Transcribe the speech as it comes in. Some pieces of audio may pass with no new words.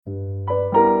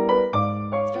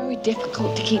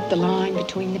difficult to keep the line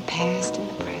between the past and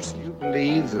the present. Do you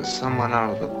believe that someone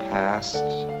out of the past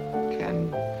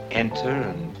can enter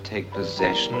and take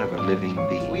possession of a living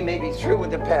being? We may be through with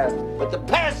the past, but the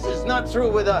past is not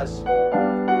through with us.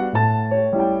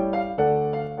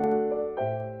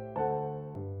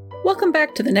 Welcome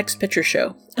back to The Next Picture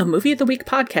Show, a Movie of the Week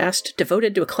podcast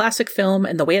devoted to a classic film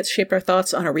and the way it's shaped our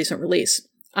thoughts on a recent release.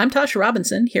 I'm Tasha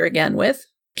Robinson, here again with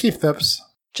Keith Phipps,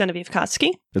 Genevieve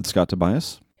Kotsky, and Scott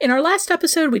Tobias. In our last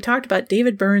episode, we talked about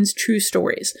David Byrne's True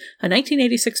Stories, a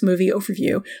 1986 movie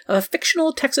overview of a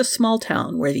fictional Texas small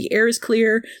town where the air is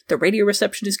clear, the radio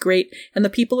reception is great, and the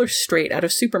people are straight out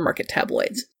of supermarket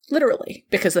tabloids. Literally,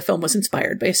 because the film was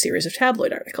inspired by a series of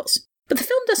tabloid articles. But the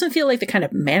film doesn't feel like the kind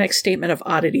of manic statement of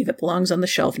oddity that belongs on the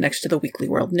shelf next to the Weekly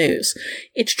World News.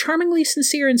 It's charmingly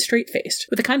sincere and straight-faced,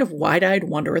 with a kind of wide-eyed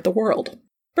wonder at the world.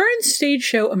 Byrne's stage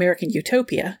show American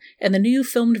Utopia, and the new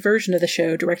filmed version of the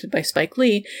show directed by Spike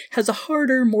Lee, has a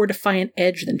harder, more defiant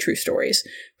edge than True Stories,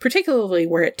 particularly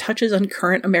where it touches on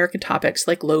current American topics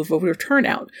like low voter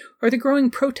turnout, or the growing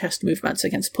protest movements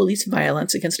against police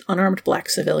violence against unarmed black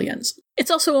civilians.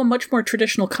 It's also a much more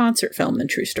traditional concert film than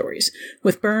True Stories,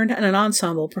 with Byrne and an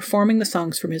ensemble performing the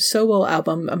songs from his solo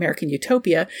album American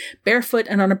Utopia barefoot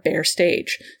and on a bare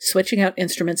stage, switching out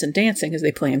instruments and dancing as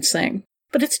they play and sing.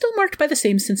 But it's still marked by the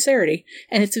same sincerity,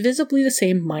 and it's visibly the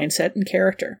same mindset and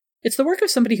character. It's the work of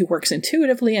somebody who works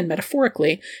intuitively and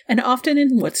metaphorically, and often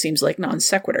in what seems like non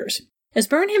sequiturs. As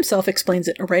Byrne himself explains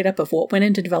it in a write-up of what went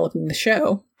into developing the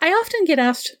show, I often get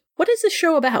asked, what is this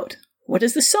show about? What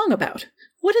is this song about?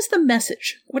 What is the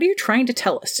message? What are you trying to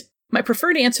tell us? My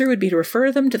preferred answer would be to refer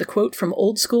them to the quote from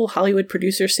old-school Hollywood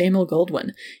producer Samuel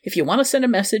Goldwyn, if you want to send a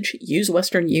message, use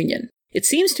Western Union. It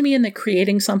seems to me in that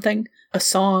creating something, a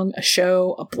song, a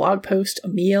show, a blog post, a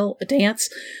meal, a dance,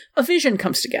 a vision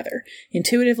comes together,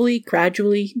 intuitively,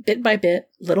 gradually, bit by bit,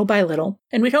 little by little,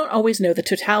 and we don't always know the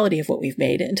totality of what we've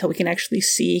made until we can actually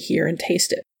see, hear, and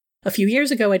taste it. A few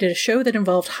years ago, I did a show that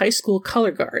involved high school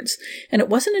color guards, and it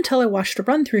wasn't until I watched a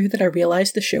run-through that I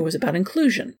realized the show was about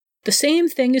inclusion. The same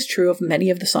thing is true of many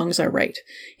of the songs I write.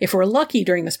 If we're lucky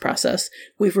during this process,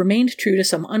 we've remained true to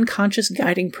some unconscious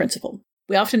guiding principle.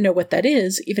 We often know what that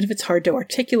is, even if it's hard to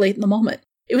articulate in the moment.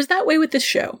 It was that way with this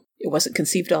show. It wasn't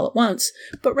conceived all at once,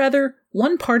 but rather,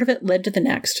 one part of it led to the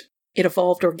next. It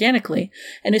evolved organically,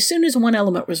 and as soon as one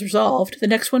element was resolved, the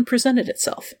next one presented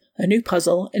itself, a new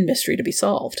puzzle and mystery to be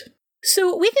solved.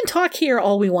 So we can talk here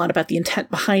all we want about the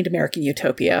intent behind American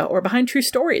Utopia, or behind True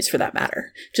Stories for that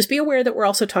matter. Just be aware that we're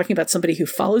also talking about somebody who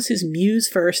follows his muse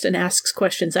first and asks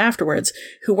questions afterwards,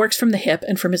 who works from the hip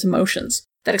and from his emotions.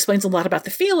 That explains a lot about the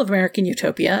feel of American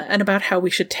Utopia and about how we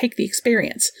should take the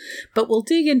experience, but we'll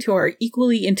dig into our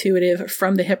equally intuitive,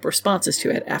 from-the-hip responses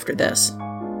to it after this.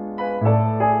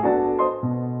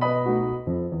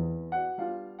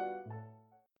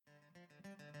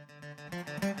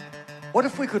 What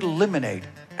if we could eliminate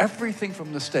everything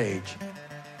from the stage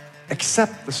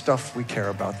except the stuff we care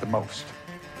about the most?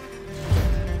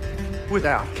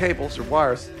 Without cables or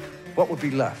wires, what would be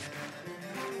left?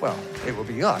 Well, it would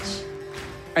be us.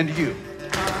 And you.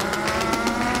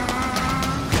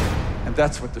 And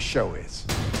that's what the show is.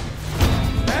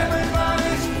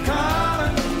 Everybody's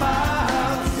coming to my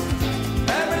house.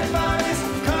 Everybody's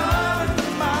coming to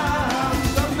my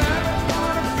house. I'm never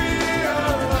gonna be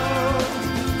alone.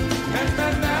 And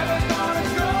they're never gonna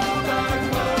go back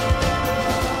home.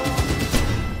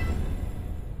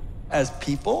 As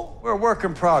people, we're a work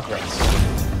in progress.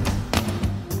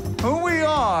 Who we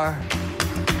are,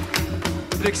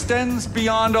 it extends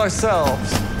beyond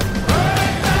ourselves to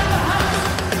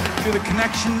the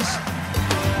connections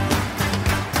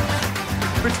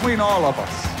between all of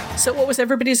us. So what was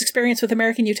everybody's experience with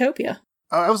American Utopia?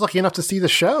 I was lucky enough to see the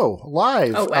show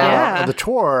live, the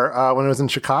tour, when it was in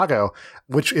Chicago,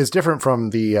 which is different from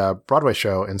the Broadway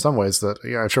show in some ways that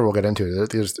I'm sure we'll get into.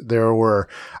 There were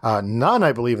none,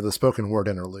 I believe, of the spoken word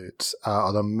interludes,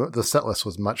 although the set list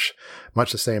was much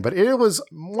the same. But it was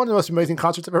one of the most amazing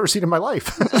concerts I've ever seen in my life.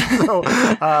 So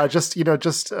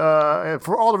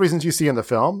for all the reasons you see in the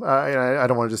film, I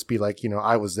don't want to just be like,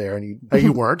 I was there and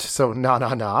you weren't. So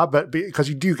nah, but because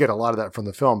you do get a lot of that from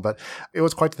the film. But it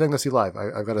was quite the thing to see live.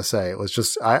 I've got to say, it was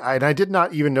just, I did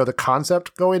not even know the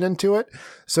concept going into it.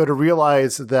 So to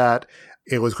realize that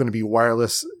it was going to be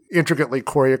wireless, intricately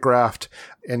choreographed,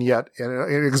 and yet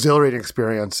an exhilarating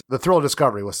experience, the thrill of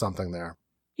discovery was something there.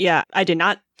 Yeah, I did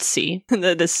not see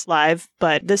this live,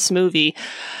 but this movie,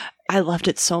 I loved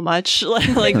it so much.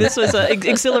 Like this was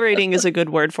exhilarating is a good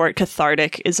word for it.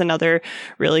 Cathartic is another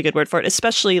really good word for it,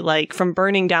 especially like from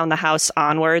Burning Down the House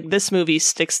onward. This movie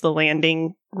sticks the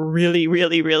landing really,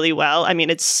 really, really well. I mean,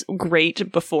 it's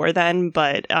great before then,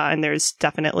 but, and there's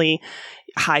definitely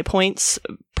high points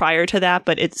prior to that,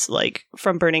 but it's like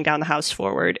from Burning Down the House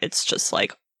forward, it's just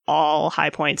like all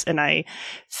high points. And I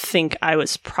think I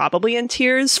was probably in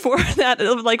tears for that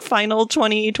like final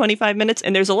 20, 25 minutes.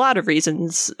 And there's a lot of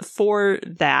reasons for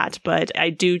that, but I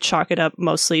do chalk it up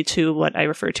mostly to what I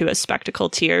refer to as spectacle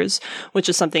tears, which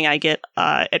is something I get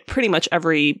at pretty much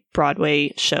every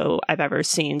Broadway show I've ever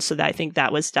seen. So that I think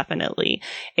that was definitely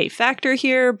a factor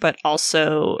here, but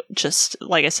also just,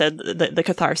 like I said, the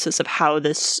catharsis of how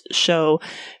this show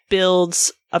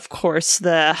builds. Of course,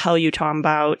 the Hell You Talking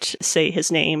About, Say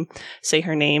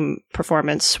Her Name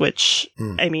performance, which,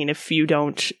 I mean, if you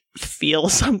don't feel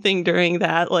something during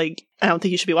that, like, I don't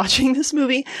think you should be watching this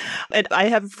movie. And I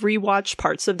have rewatched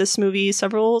parts of this movie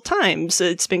several times.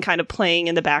 It's been kind of playing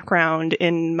in the background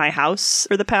in my house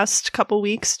for the past couple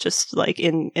weeks, just like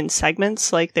in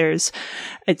segments. Like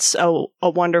it's a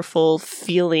wonderful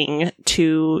feeling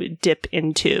to dip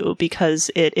into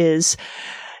because it is,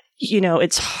 you know,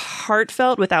 it's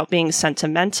heartfelt without being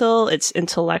sentimental. It's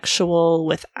intellectual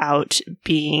without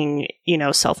being, you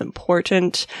know,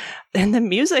 self-important. And the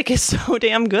music is so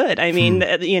damn good. I mean,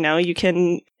 you know,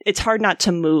 it's hard not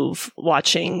to move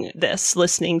watching this,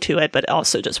 listening to it, but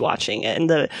also just watching it. And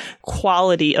the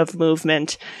quality of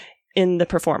movement in the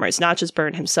performers, not just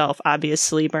Byrne himself.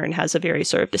 Obviously, Byrne has a very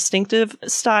sort of distinctive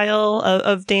style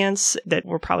of dance that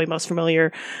we're probably most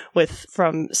familiar with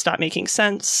from Stop Making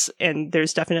Sense. And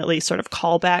there's definitely sort of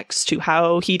callbacks to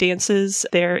how he dances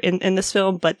there in this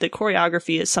film. But the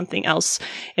choreography is something else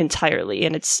entirely.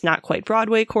 And it's not quite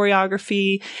Broadway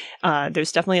choreography.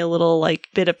 There's definitely a little like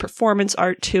bit of performance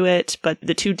art to it. But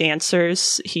the two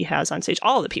dancers he has on stage,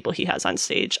 all the people he has on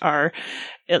stage are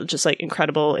just like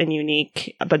incredible and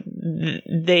unique, but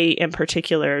they in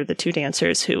particular, the two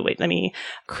dancers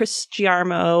Chris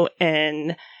Giarmo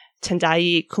and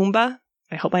Tendai Kumba.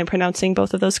 I hope I'm pronouncing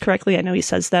both of those correctly. I know he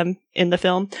says them in the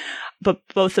film, but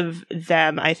both of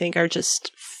them I think are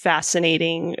just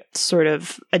fascinating sort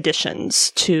of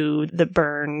additions to the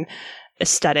Byrne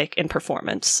aesthetic and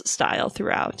performance style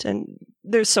throughout. And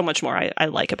there's so much more I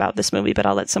like about this movie, but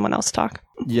I'll let someone else talk.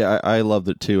 Yeah, I loved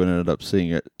it too, and ended up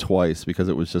seeing it twice because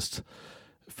it was just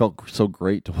felt so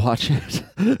great to watch it.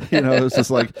 You know, it's just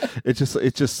like it's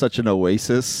just such an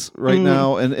oasis right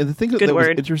now. And the thing that was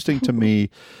interesting to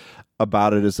me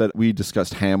about it is that we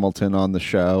discussed Hamilton on the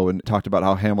show and talked about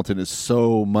how Hamilton is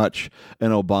so much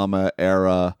an Obama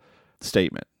era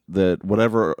statement. That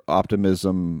whatever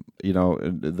optimism, you know,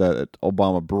 that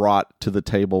Obama brought to the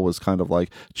table was kind of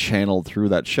like channeled through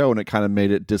that show, and it kind of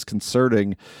made it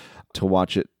disconcerting to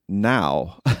watch it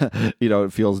now. You know,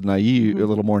 it feels naive, a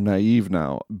little more naive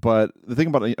now. But the thing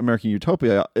about American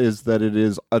Utopia is that it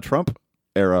is a Trump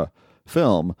era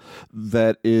film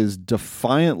that is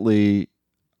defiantly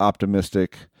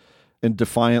optimistic and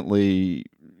defiantly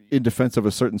in defense of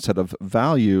a certain set of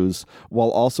values, while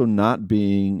also not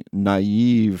being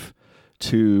naive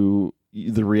to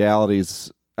the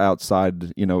realities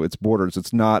outside, you know, its borders.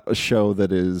 It's not a show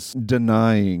that is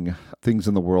denying things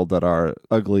in the world that are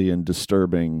ugly and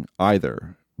disturbing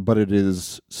either, but it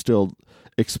is still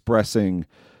expressing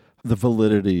the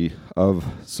validity of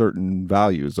certain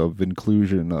values of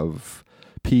inclusion, of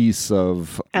peace,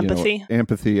 of empathy,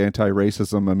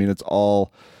 anti-racism. I mean, it's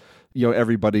all, you know,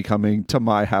 everybody coming to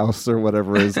my house or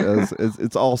whatever is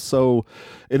it's all so,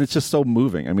 and it's just so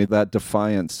moving. I mean, that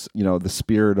defiance, you know, the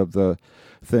spirit of the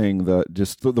thing,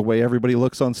 the way everybody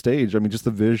looks on stage. I mean, just the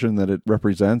vision that it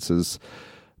represents is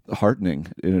heartening,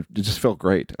 and it just felt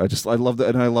great. I love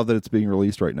that, and I love that it's being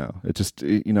released right now. It just,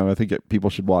 you know, I think people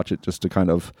should watch it just to kind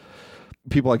of,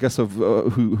 people, I guess, of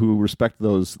who respect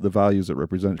the values it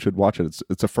represents should watch it.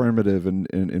 It's affirmative and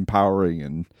empowering,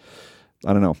 and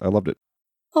I don't know, I loved it.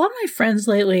 A lot of my friends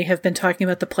lately have been talking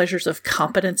about the pleasures of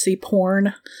competency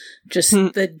porn, just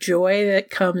the joy that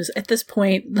comes at this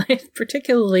point,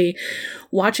 particularly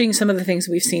watching some of the things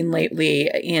we've seen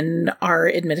lately in our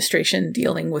administration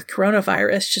dealing with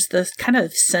coronavirus, just the kind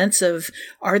of sense of,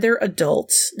 are there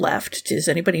adults left? Does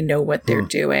anybody know what they're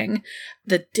doing?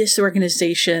 The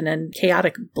disorganization and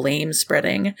chaotic blame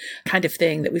spreading kind of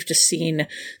thing that we've just seen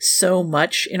so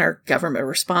much in our government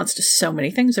response to so many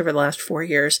things over the last 4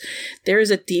 years. There is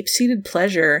a deep-seated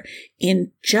pleasure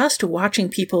in just watching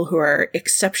people who are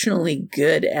exceptionally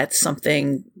good at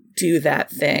something do that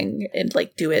thing and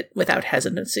like do it without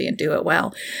hesitancy and do it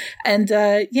well. And,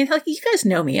 like you guys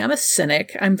know me, I'm a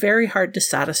cynic. I'm very hard to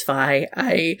satisfy.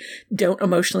 I don't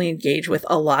emotionally engage with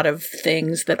a lot of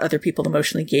things that other people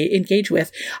emotionally engage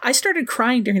with. I started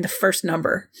crying during the first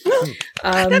number.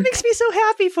 That makes me so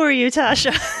happy for you,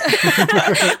 Tasha.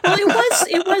 Well,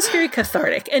 it was very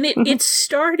cathartic. And it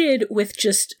started with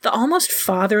just the almost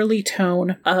fatherly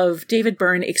tone of David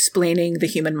Byrne explaining the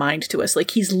human mind to us.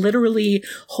 Like he's literally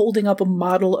holding up a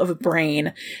model of a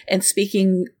brain and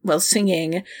singing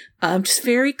just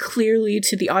very clearly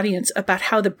to the audience about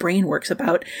how the brain works,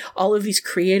 about all of these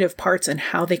creative parts and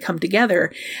how they come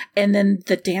together. And then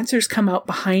the dancers come out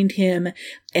behind him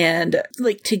and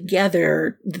like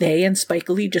together, they and Spike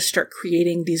Lee just start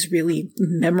creating these really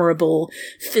memorable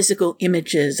physical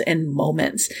images and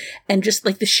moments. And just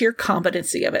like the sheer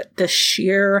competency of it, the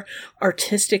sheer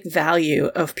artistic value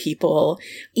of people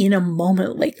in a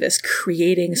moment like this,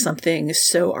 creating something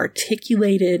so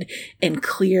articulated and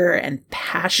clear and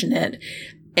passionate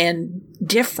and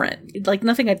different, like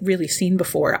nothing I'd really seen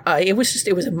before. It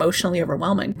was emotionally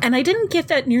overwhelming. And I didn't get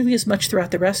that nearly as much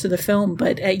throughout the rest of the film,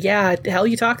 but yeah, the hell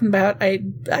you talking about?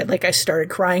 I started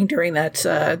crying during that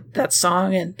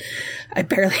song, and I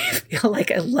barely feel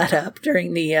like I let up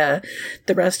during the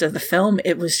rest of the film.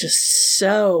 It was just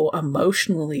so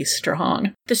emotionally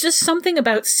strong. There's just something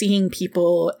about seeing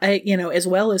people, as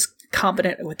well as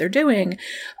competent at what they're doing,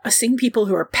 seeing people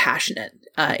who are passionate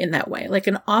in that way. Like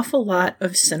an awful lot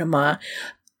of cinema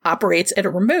operates at a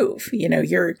remove.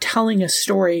 You're telling a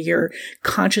story, you're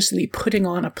consciously putting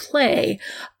on a play.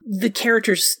 The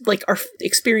characters are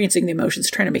experiencing the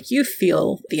emotions, trying to make you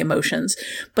feel the emotions,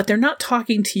 but they're not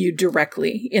talking to you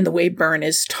directly in the way Byrne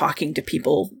is talking to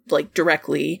people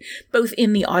directly, both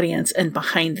in the audience and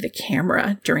behind the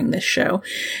camera during this show.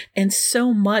 And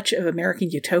so much of American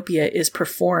Utopia is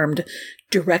performed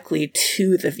directly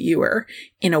to the viewer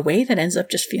in a way that ends up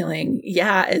just feeling,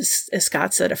 as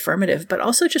Scott said, affirmative, but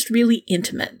also just really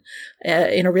intimate,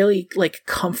 in a really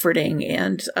comforting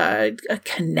and a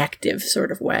connective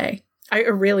sort of way. I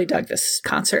really dug this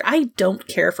concert. I don't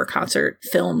care for concert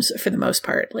films for the most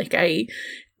part. I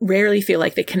rarely feel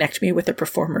like they connect me with the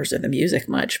performers or the music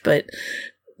much, but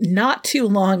not too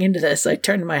long into this, I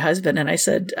turned to my husband and I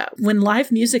said, when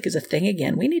live music is a thing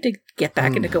again, we need to get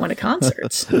back into going to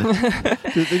concerts.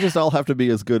 They just all have to be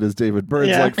as good as David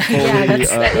Byrne's fully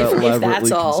elaborately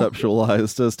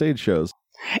conceptualized stage shows.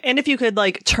 And if you could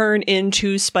turn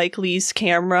into Spike Lee's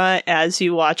camera as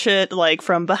you watch it,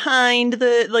 from behind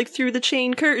the through the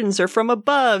chain curtains or from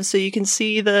above, so you can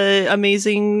see the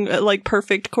amazing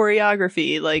perfect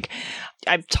choreography.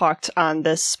 I've talked on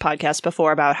this podcast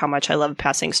before about how much I love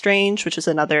Passing Strange, which is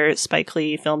another Spike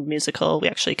Lee filmed musical. We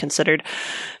actually considered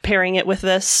pairing it with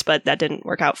this, but that didn't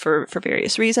work out for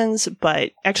various reasons.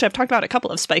 But actually, I've talked about a couple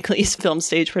of Spike Lee's film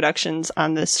stage productions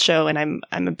on this show, and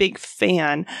I'm a big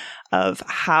fan of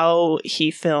how he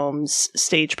films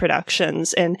stage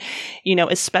productions. And,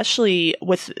 especially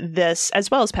with this,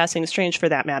 as well as Passing Strange for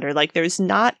that matter, there's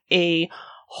not a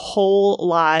whole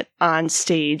lot on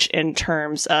stage in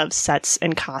terms of sets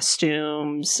and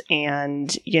costumes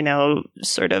and,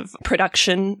 sort of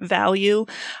production value.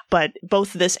 But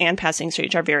both this and Passing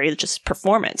Strange are very just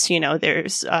performance.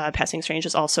 There's Passing Strange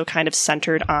is also kind of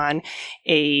centered on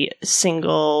a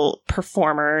single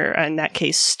performer, in that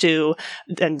case, Stu,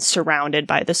 and surrounded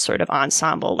by this sort of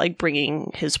ensemble,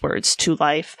 bringing his words to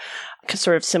life,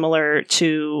 sort of similar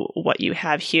to what you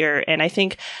have here. And I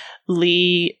think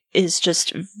Lee is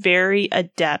just very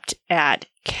adept at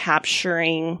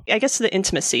capturing, I guess, the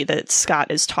intimacy that Scott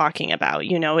is talking about.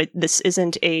 This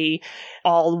isn't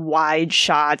all wide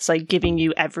shots, giving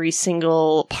you every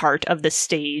single part of the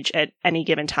stage at any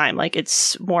given time.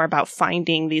 It's more about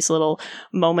finding these little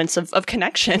moments of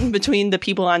connection between the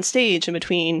people on stage and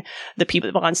between the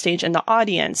people on stage and the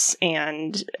audience.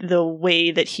 And the way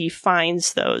that he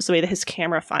finds those, the way that his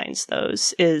camera finds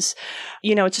those is,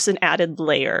 it's just an added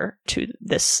layer to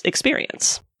this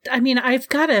experience. I mean, I've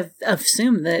got to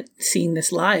assume that seeing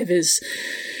this live is,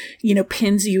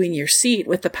 pins you in your seat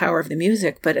with the power of the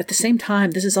music. But at the same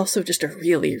time, this is also just a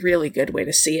really, really good way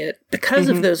to see it because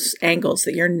of those angles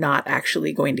that you're not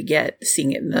actually going to get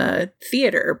seeing it in the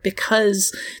theater,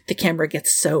 because the camera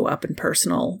gets so up and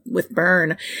personal with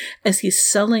Byrne as he's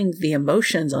selling the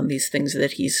emotions on these things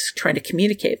that he's trying to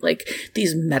communicate,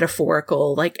 these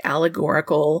metaphorical,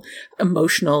 allegorical,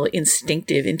 emotional,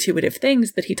 instinctive, intuitive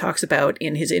things that he talks about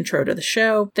in his intro to the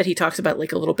show, that he talks about a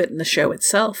little bit in the show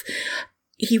itself.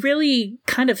 He really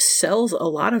kind of sells a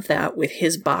lot of that with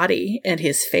his body and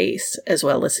his face, as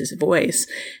well as his voice.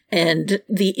 And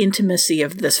the intimacy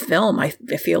of this film, I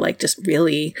feel just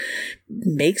really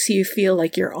makes you feel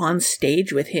like you're on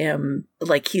stage with him,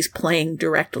 like he's playing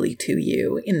directly to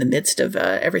you in the midst of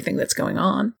everything that's going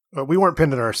on. We weren't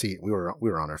pinned in our seat. We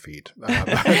were on our feet. But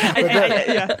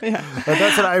that's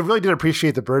it. I really did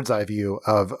appreciate the bird's eye view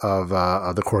of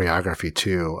the choreography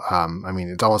too. I mean,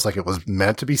 it's almost like it was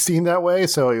meant to be seen that way.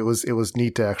 So it was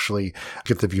neat to actually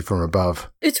get the view from above.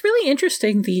 It's really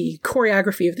interesting, the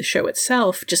choreography of the show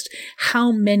itself, just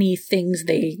how many things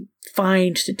they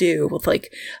find to do with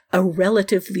like a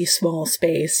relatively small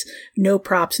space, no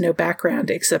props, no background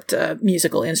except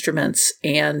musical instruments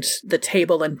and the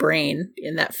table and brain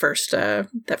in that first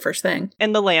thing,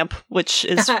 and the lamp, which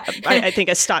is I think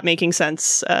a stop making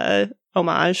sense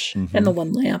homage, and the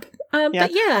one lamp.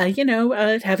 But yeah,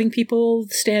 having people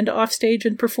stand off stage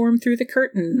and perform through the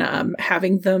curtain,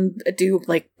 having them do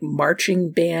like marching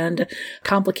band,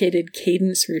 complicated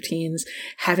cadence routines,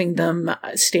 having them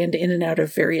stand in and out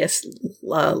of various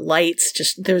lights.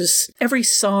 Just every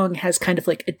song has kind of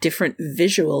like a different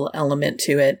visual element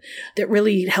to it that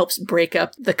really helps break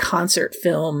up the concert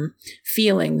film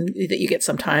feeling that you get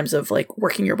sometimes of like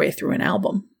working your way through an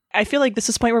album. I feel like this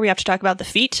is the point where we have to talk about the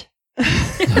feet.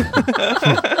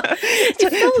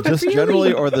 Just really...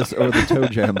 generally, or the Toe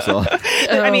Jam song.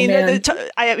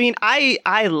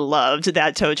 I loved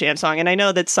that Toe Jam song, and I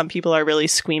know that some people are really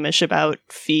squeamish about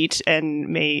feet and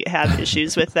may have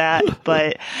issues with that.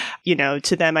 But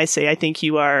to them, I say I think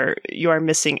you are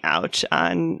missing out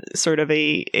on sort of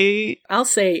I'll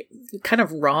say kind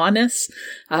of rawness,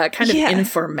 kind of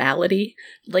informality.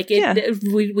 Like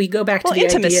we go back to the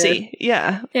intimacy.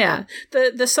 Idea, yeah.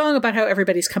 The song about how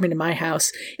everybody's coming to my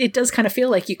house, it does kind of feel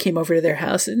like you came over to their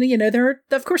house, and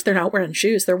they're not wearing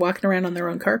shoes; they're walking around on their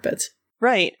own carpets.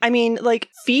 Right. I mean, like,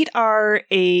 feet are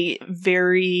a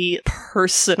very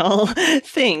personal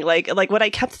thing. Like what I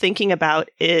kept thinking about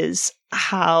is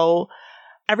how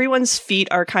everyone's feet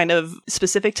are kind of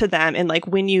specific to them. And like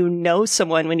when you know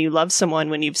someone, when you love someone,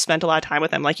 when you've spent a lot of time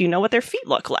with them, like, what their feet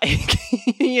look like,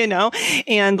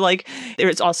 and like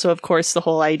there's also, of course, the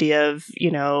whole idea of,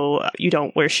 you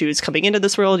don't wear shoes coming into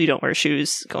this world. You don't wear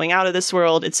shoes going out of this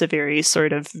world. It's a very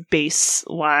sort of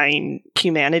baseline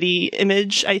humanity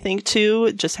image, I think,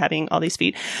 too, just having all these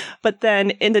feet. But then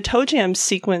in the Toe Jam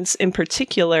sequence in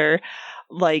particular,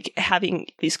 like having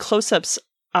these close-ups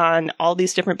on all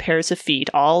these different pairs of feet,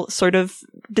 all sort of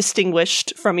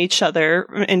distinguished from each other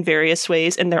in various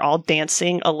ways, and they're all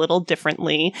dancing a little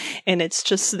differently. And it's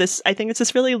just I think it's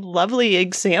this really lovely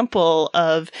example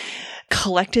of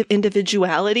collective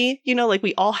individuality. Like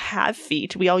we all have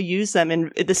feet, we all use them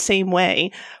in the same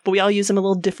way, but we all use them a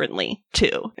little differently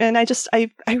too. And I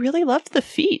really loved the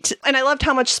feet, and I loved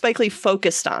how much Spike Lee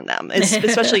focused on them,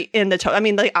 especially in the toe. I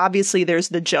mean, like, obviously there's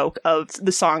the joke of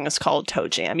the song is called Toe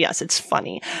Jam. Yes, it's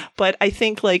funny, but I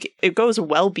think like it goes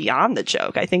well beyond the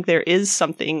joke. I think there is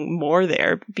something more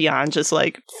there beyond just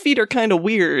like feet are kind of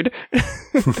weird.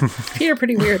 Feet are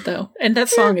pretty weird though, and that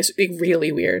song is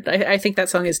really weird. I think that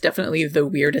song is definitely the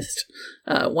weirdest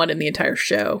one in the entire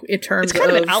show in terms of... It's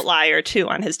kind of an outlier, too,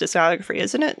 on his discography,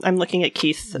 isn't it? I'm looking at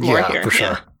Keith more here. Yeah, for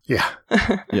sure. Yeah.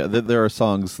 Yeah, there are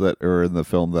songs that are in the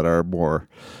film that are more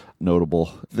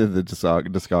notable than the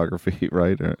discography,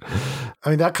 right? I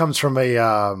mean, that comes from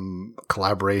a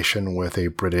collaboration with a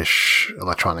British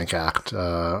electronic act,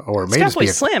 or maybe Fatboy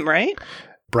Slim, right?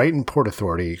 Brighton Port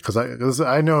Authority, because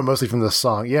I know him mostly from this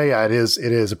song. Yeah, it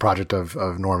is a project of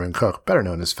Norman Cook, better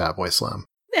known as Fatboy Slim.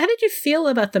 How did you feel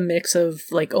about the mix of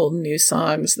like old and new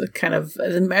songs, the kind of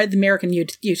the American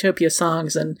Utopia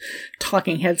songs and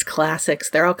Talking Heads classics?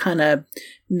 They're all kind of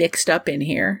mixed up in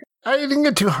here. I didn't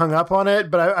get too hung up on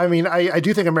it, but I mean, I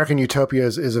do think American Utopia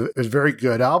is a very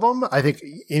good album. I think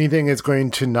anything is going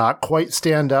to not quite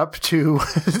stand up to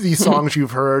these songs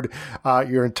you've heard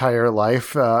your entire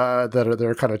life that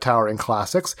are kind of towering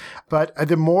classics. But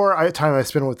the more time I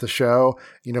spend with the show,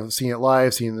 seeing it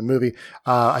live, seeing the movie,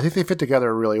 I think they fit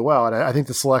together really well. And I think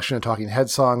the selection of Talking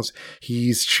Head songs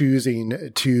he's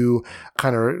choosing to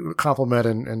kind of complement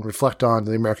and reflect on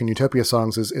the American Utopia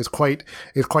songs is quite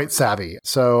savvy.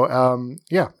 So,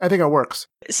 I think it works.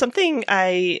 Something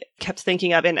I kept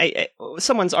thinking of, and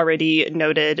someone's already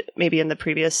noted, maybe in the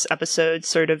previous episode,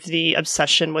 sort of the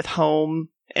obsession with home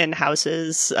and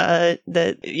houses, that,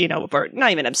 or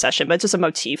not even obsession, but just a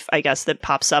motif, I guess, that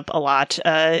pops up a lot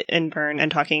in Byrne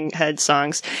and Talking Head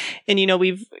songs. And,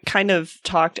 we've kind of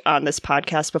talked on this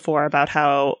podcast before about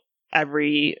how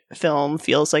every film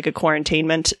feels like a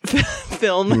quarantainment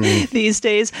film these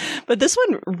days. But this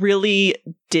one really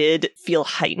did feel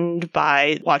heightened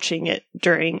by watching it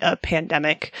during a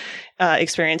pandemic.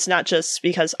 experience, not just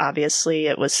because obviously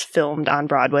it was filmed on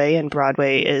Broadway and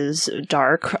Broadway is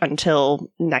dark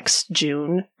until next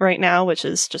June right now, which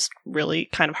is just really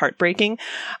kind of heartbreaking,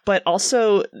 but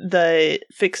also the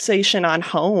fixation on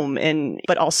home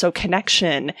but also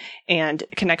connection and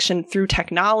connection through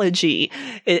technology.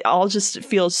 It all just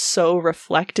feels so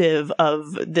reflective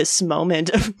of this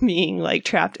moment of being like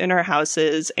trapped in our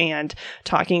houses and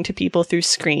talking to people through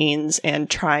screens and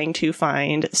trying to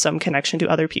find some connection to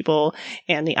other people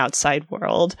and the outside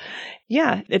world.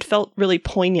 Yeah, it felt really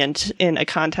poignant in a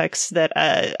context that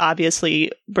obviously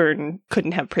Byrne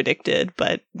couldn't have predicted,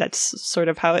 but that's sort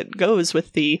of how it goes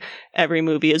with the every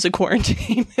movie is a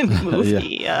quarantine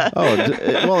movie. Yeah.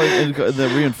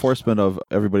 The reinforcement of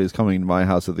everybody's coming to my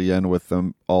house at the end with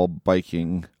them all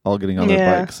biking, all getting on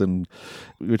their bikes, and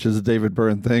which is a David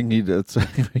Byrne thing.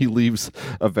 He leaves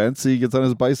events, he gets on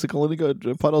his bicycle and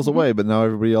he puddles away, but now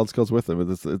everybody else goes with him.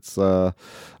 It's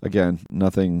again,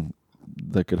 nothing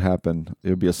that could happen. It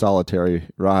would be a solitary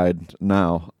ride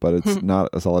now, but it's not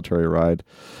a solitary ride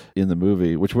in the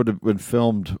movie, which would have been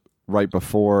filmed right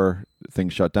before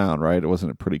things shut down, right? It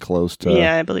wasn't pretty close to...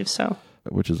 Yeah, I believe so.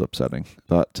 Which is upsetting.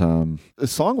 But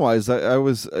song-wise, I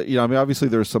was, obviously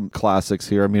there's some classics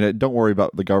here. I mean, Don't Worry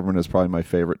About the Government is probably my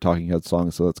favorite Talking Heads song,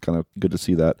 so that's kind of good to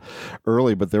see that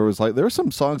early. But there were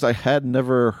some songs I had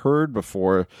never heard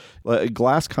before, like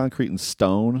Glass, Concrete, and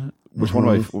Stone, which one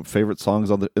of my favorite songs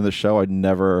in the show. I'd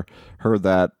never heard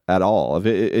that at all.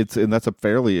 And that's a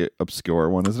fairly obscure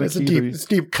one, isn't it? It's a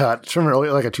deep cut. It's from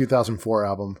like a 2004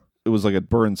 album. It was like a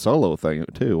Byrne solo thing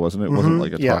too, wasn't it? It wasn't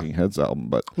like a Talking Heads album,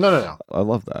 but no. I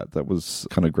love that. That was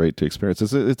kind of great to experience.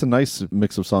 It's a nice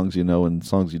mix of songs you know and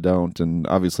songs you don't, and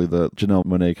obviously the Janelle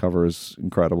Monáe cover is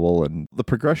incredible, and the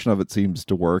progression of it seems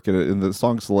to work, and the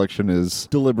song selection is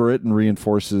deliberate and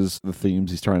reinforces the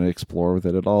themes he's trying to explore with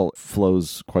it. It all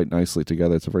flows quite nicely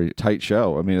together. It's a very tight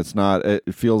show. I mean,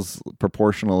 it feels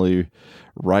proportionally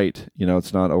right.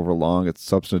 It's not overlong. It's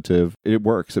substantive. It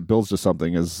works. It builds to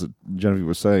something, as Genevieve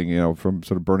was saying, from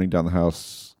sort of Burning Down the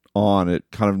House on, it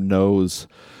kind of knows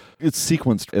it's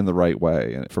sequenced in the right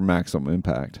way for maximum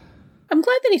impact. I'm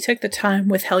glad that he took the time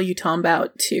with Hell You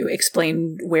Tombout to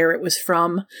explain where it was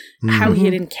from, how he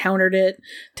had encountered it,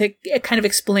 to kind of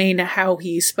explain how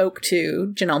he spoke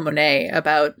to Janelle Monáe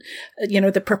about,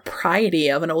 the propriety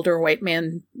of an older white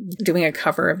man doing a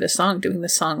cover of this song, doing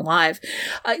this song live,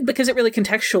 because it really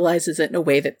contextualizes it in a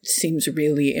way that seems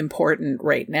really important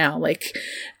right now. Like,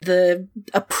 the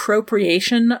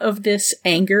appropriation of this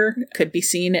anger could be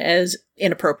seen as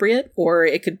inappropriate, or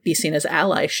it could be seen as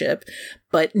allyship.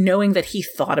 But knowing that he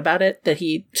thought about it, that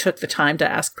he took the time to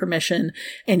ask permission,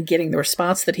 and getting the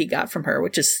response that he got from her,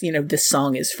 which is, this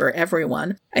song is for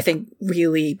everyone, I think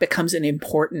really becomes an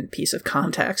important piece of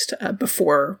context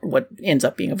before what ends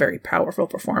up being a very powerful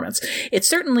performance. It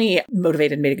certainly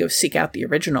motivated me to go seek out the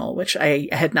original, which I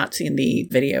had not seen the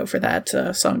video for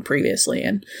that song previously.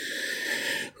 And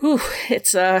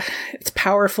it's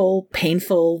powerful,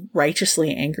 painful,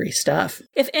 righteously angry stuff.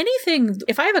 If anything,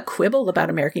 if I have a quibble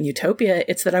about American Utopia,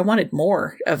 it's that I wanted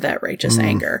more of that righteous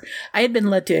anger. I had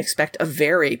been led to expect a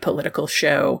very political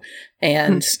show,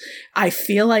 and I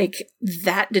feel like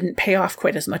that didn't pay off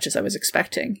quite as much as I was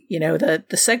expecting. The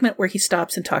segment where he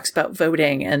stops and talks about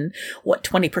voting and what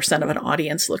 20% of an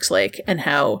audience looks like, and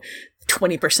how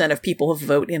 20% of people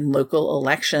vote in local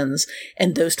elections,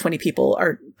 and those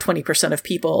 20% of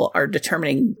people are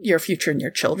determining your future and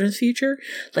your children's future.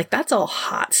 Like, that's all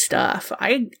hot stuff.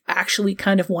 I actually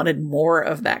kind of wanted more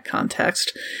of that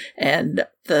context, and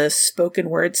the spoken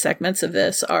word segments of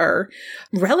this are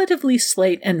relatively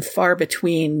slight and far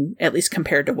between, at least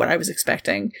compared to what I was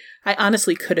expecting. I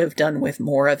honestly could have done with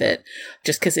more of it,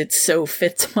 just because it so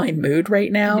fits my mood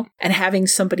right now. And having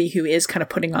somebody who is kind of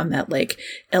putting on that like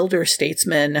elder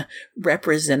statesman,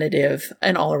 representative,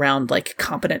 and all around like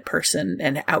competent person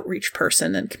and outreach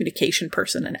person and communication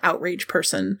person and outrage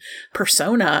person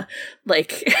persona,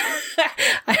 like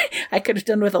I could have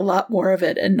done with a lot more of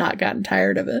it and not gotten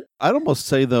tired of it. I'd almost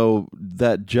say, though,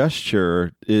 that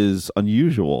gesture is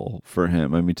unusual for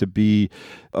him. I mean, to be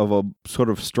of a sort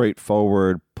of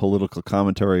straightforward political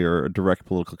commentary or a direct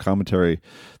political commentary,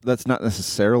 that's not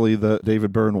necessarily the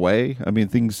David Byrne way. I mean,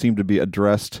 things seem to be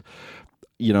addressed,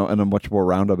 in a much more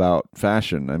roundabout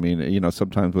fashion. I mean,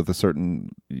 sometimes with a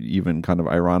certain even kind of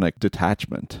ironic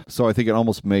detachment. So I think it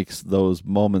almost makes those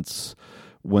moments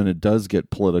when it does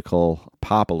get political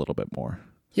pop a little bit more.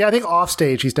 Yeah, I think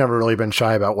offstage, he's never really been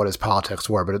shy about what his politics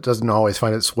were, but it doesn't always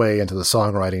find its way into the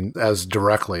songwriting as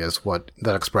directly as what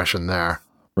that expression there.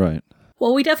 Right.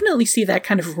 Well, we definitely see that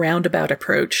kind of roundabout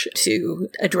approach to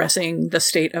addressing the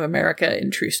state of America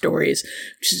in True Stories,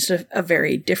 which is a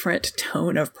very different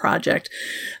tone of project.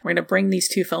 We're going to bring these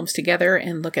two films together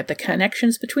and look at the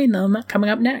connections between them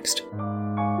coming up next.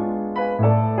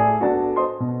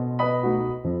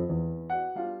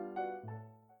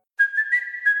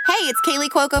 Hey, it's Kaylee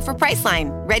Cuoco for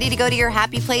Priceline. Ready to go to your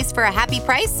happy place for a happy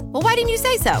price? Well, why didn't you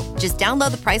say so? Just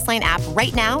download the Priceline app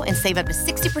right now and save up to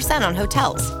 60% on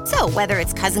hotels. So whether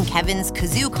it's Cousin Kevin's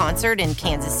Kazoo Concert in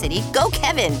Kansas City, go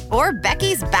Kevin, or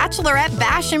Becky's Bachelorette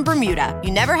Bash in Bermuda,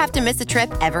 you never have to miss a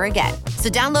trip ever again. So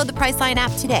download the Priceline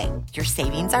app today. Your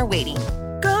savings are waiting.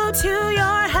 Go to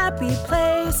your happy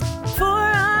place for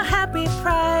a happy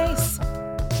price.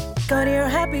 Go to your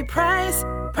happy price,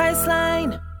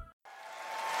 Priceline.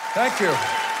 Thank you.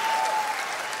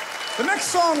 The next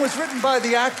song was written by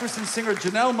the actress and singer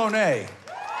Janelle Monáe.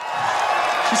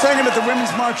 She sang it at the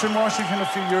Women's March in Washington a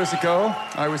few years ago.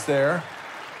 I was there.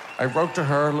 I wrote to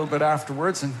her a little bit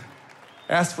afterwards and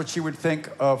asked what she would think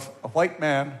of a white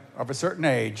man of a certain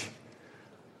age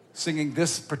singing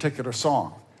this particular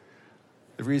song.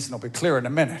 The reason will be clear in a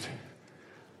minute.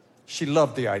 She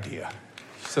loved the idea.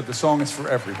 She said the song is for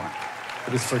everyone.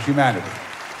 It is for humanity.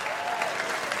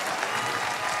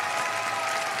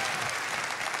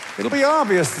 It'll be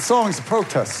obvious the song is a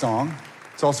protest song.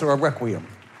 It's also a requiem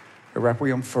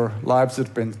for lives that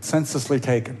have been senselessly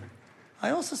taken.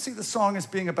 I also see the song as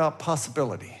being about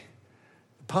possibility,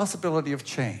 the possibility of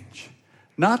change,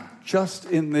 not just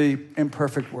in the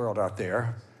imperfect world out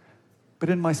there, but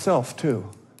in myself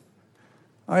too.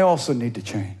 I also need to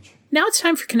change. Now it's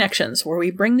time for Connections, where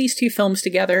we bring these two films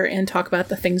together and talk about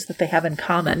the things that they have in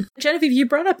common. Genevieve, you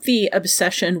brought up the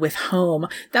obsession with home.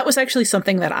 That was actually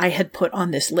something that I had put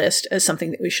on this list as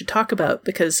something that we should talk about,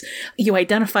 because you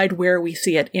identified where we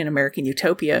see it in American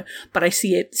Utopia, but I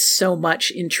see it so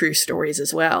much in True Stories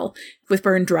as well. With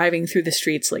Byrne driving through the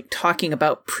streets, like talking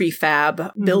about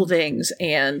prefab buildings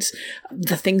and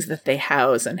the things that they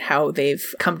house and how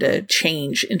they've come to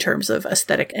change in terms of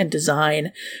aesthetic and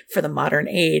design for the modern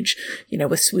age. You know,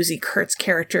 with Swoosie Kurt's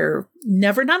character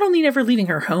not only never leaving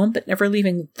her home, but never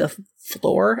leaving the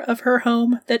floor of her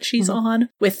home that she's on,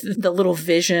 with the little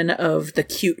vision of the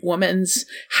cute woman's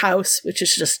house, which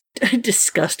is just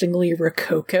disgustingly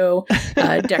rococo,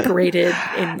 decorated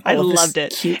in all loved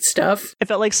this it. Cute stuff. It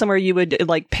felt like somewhere you would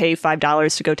like pay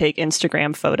 $5 to go take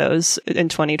Instagram photos in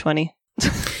 2020.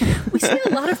 We see a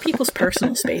lot of people's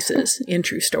personal spaces in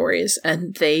True Stories,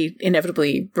 and they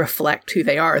inevitably reflect who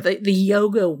they are. The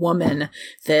yoga woman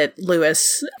that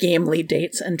Lewis gamely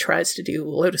dates and tries to do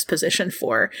lotus position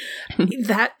for,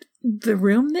 the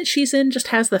room that she's in just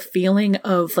has the feeling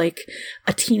of like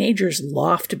a teenager's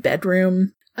loft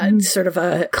bedroom. Sort of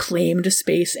a claimed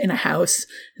space in a house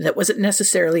that wasn't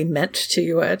necessarily meant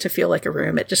to feel like a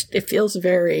room. It feels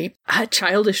very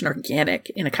childish and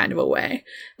organic in a kind of a way.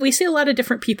 We see a lot of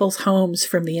different people's homes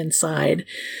from the inside,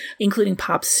 including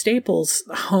Pop Staples'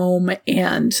 home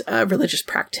and religious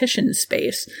practitioner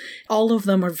space. All of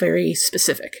them are very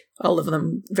specific. All of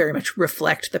them very much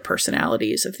reflect the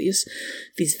personalities of these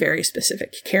very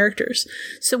specific characters.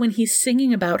 So when he's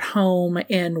singing about home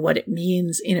and what it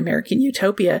means in American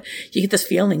Utopia, you get this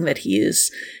feeling that he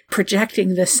is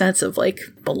projecting this sense of like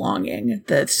belonging,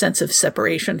 the sense of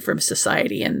separation from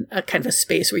society, and a kind of a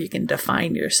space where you can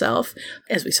define yourself,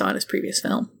 as we saw in his previous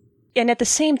film. And at the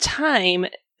same time,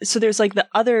 so there's like the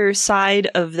other side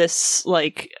of this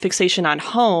like fixation on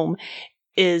home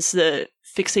is the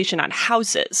fixation on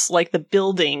houses, like the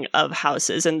building of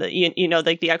houses and the, you know,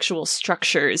 like the actual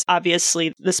structures.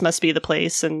 Obviously, this must be the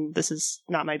place and this is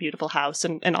not my beautiful house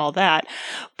and all that.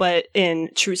 But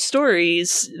in True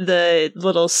Stories, the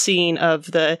little scene of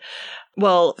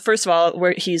well, first of all,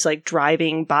 where he's like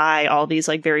driving by all these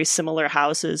like very similar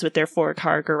houses with their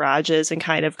 4-car garages and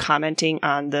kind of commenting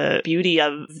on the beauty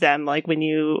of them, like when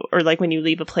you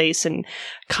leave a place and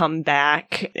come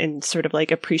back and sort of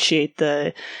like appreciate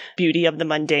the beauty of the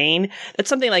mundane. That's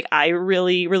something like I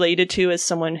really related to as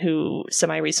someone who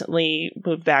semi-recently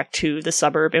moved back to the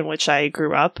suburb in which I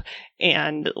grew up,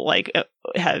 and like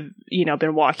have, you know,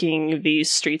 been walking these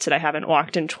streets that I haven't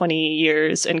walked in 20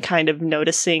 years and kind of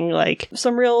noticing like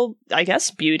some real, I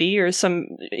guess, beauty or some,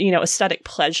 you know, aesthetic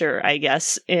pleasure, I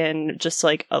guess, in just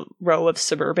like a row of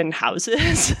suburban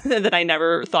houses that I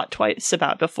never thought twice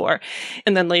about before.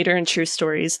 And then later in True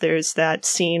Stories, there's that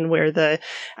scene where the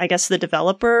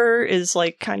developer is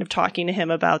like kind of talking to him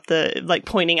about like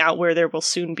pointing out where there will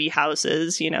soon be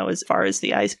houses, you know, as far as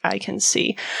the eye can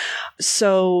see.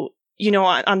 So, you know,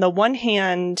 on the one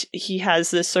hand, he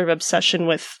has this sort of obsession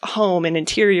with home and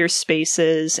interior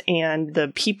spaces and the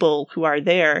people who are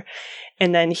there.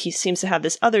 And then he seems to have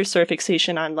this other sort of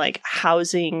fixation on like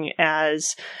housing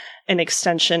as an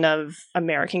extension of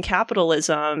American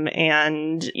capitalism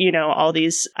and, you know, all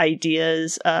these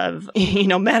ideas of, you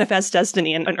know, manifest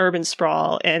destiny and urban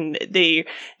sprawl. And they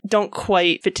don't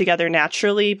quite fit together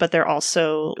naturally, but they're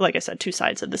also, like I said, two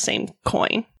sides of the same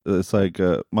coin. It's like,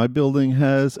 my building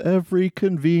has every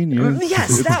convenience. Yes,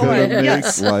 it's that gonna one. Make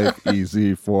Yes. life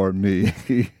easy for me.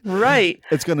 Right.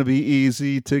 It's going to be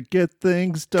easy to get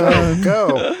things done.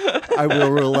 Go. I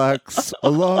will relax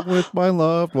along with my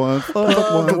loved ones.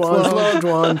 Loved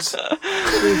ones.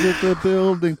 Visit the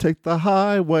building, take the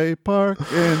highway, park,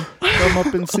 and come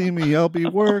up and see me. I'll be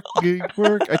working.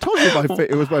 I told you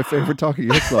it was my favorite Talking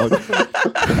Heads song.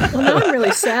 Well, now I'm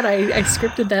really sad. I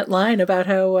scripted that line about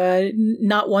how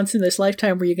not once in this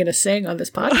lifetime were you going to sing on this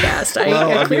podcast.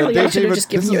 I should have just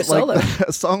given you a solo.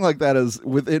 A song like that is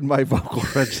within my vocal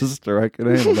register. I can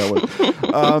handle that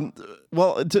one.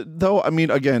 Though, I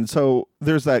mean, again, so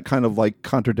there's that kind of like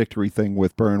contradictory thing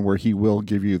with Byrne where he will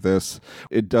give you this.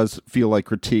 It does feel like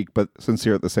critique, but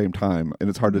sincere at the same time. And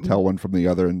it's hard to tell one from the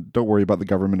other. And Don't Worry About the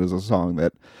Government is a song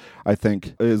that I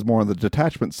think is more on the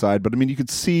detachment side. But I mean, you could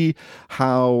see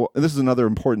how, and this is another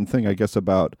important thing, I guess,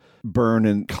 about Byrne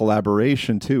and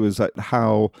collaboration too, is that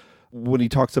how when he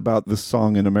talks about this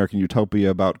song in American Utopia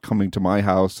about coming to my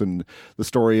house and the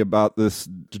story about this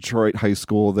Detroit high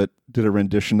school that did a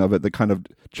rendition of it that kind of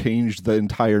changed the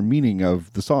entire meaning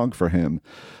of the song for him,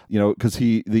 you know, because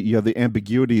the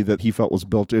ambiguity that he felt was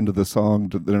built into the song,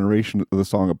 the narration of the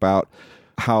song about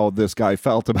how this guy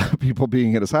felt about people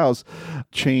being at his house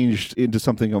changed into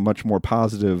something a much more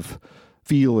positive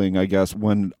feeling, I guess,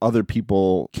 when other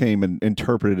people came and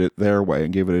interpreted it their way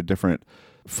and gave it a different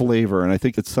flavor. And I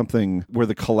think it's something where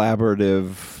the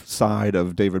collaborative side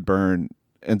of David Byrne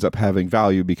ends up having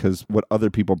value, because what other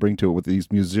people bring to it, what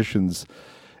these musicians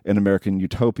in American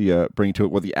Utopia bring to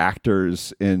it, what the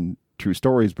actors in True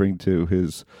Stories bring to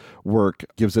his work,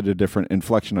 gives it a different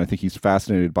inflection. I think he's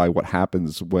fascinated by what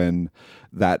happens when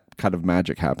that kind of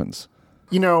magic happens.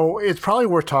 You know, it's probably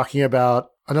worth talking about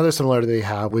another similarity they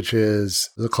have, which is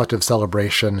the collective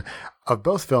celebration of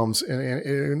both films. It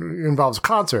involves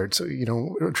concerts. You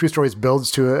know, True Stories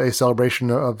builds to a celebration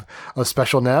of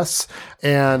specialness.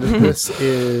 And this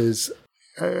is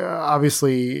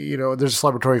obviously, you know, there's a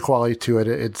celebratory quality to it.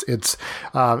 It's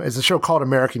a show called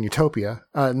American Utopia,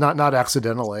 not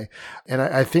accidentally. And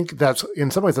I think that's,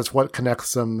 in some ways, that's what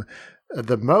connects them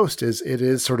the most. Is it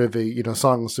is sort of a, you know,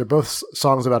 songs. They're both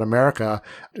songs about America,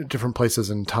 different places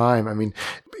in time. I mean,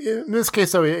 in this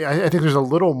case, though, I think there's a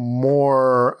little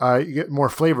more, you get more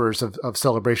flavors of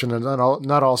celebration, and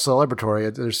not all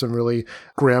celebratory. There's some really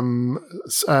grim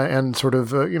and sort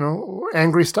of, you know,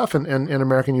 angry stuff in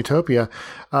American Utopia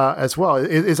as well.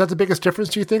 Is that the biggest difference,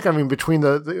 do you think? I mean, between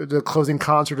the closing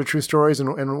concert of True Stories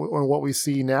and what we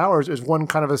see now, or is one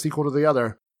kind of a sequel to the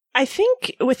other? I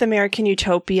think with American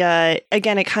Utopia,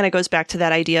 again, it kind of goes back to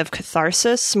that idea of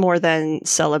catharsis more than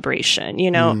celebration, you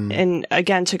know? And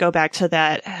again, to go back to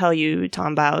that Hell You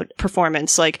Talking About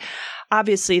performance, like,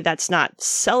 obviously that's not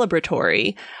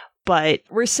celebratory, but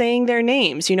we're saying their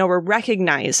names, you know, we're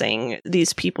recognizing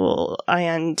these people.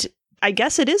 And I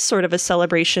guess it is sort of a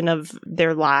celebration of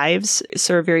their lives,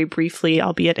 sort of very briefly,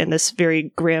 albeit in this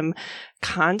very grim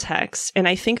context. And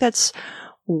I think that's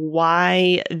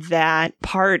why that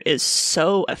part is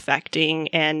so affecting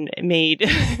and made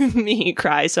me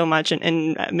cry so much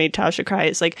and made Tasha cry.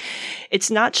 It's like,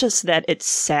 it's not just that it's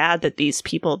sad that these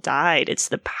people died. It's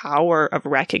the power of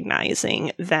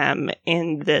recognizing them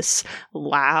in this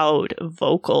loud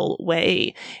vocal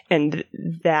way. And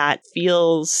that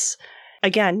feels,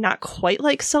 again, not quite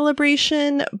like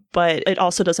celebration, but it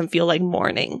also doesn't feel like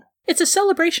mourning. It's a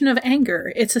celebration of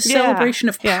anger. It's a celebration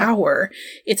of power.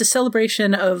 It's a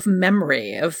celebration of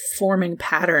memory, of forming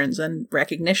patterns and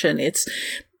recognition. It's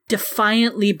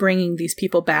defiantly bringing these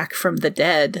people back from the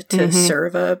dead to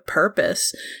serve a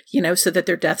purpose, you know, so that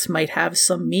their deaths might have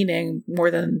some meaning more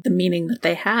than the meaning that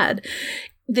they had.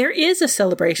 There is a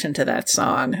celebration to that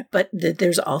song, but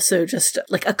there's also just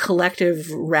like a collective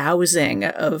rousing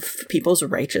of people's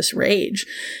righteous rage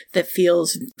that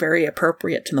feels very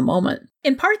appropriate to the moment.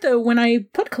 In part, though, when I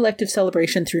put collective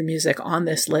celebration through music on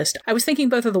this list, I was thinking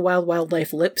both of the Wild Wild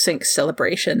Life lip sync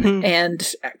celebration and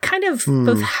kind of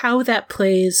both how that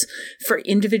plays for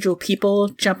individual people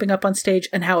jumping up on stage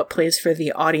and how it plays for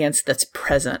the audience that's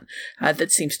present,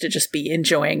 that seems to just be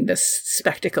enjoying this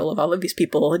spectacle of all of these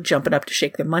people jumping up to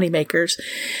shake their moneymakers,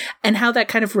 and how that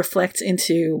kind of reflects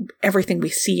into everything we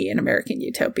see in American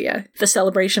Utopia. The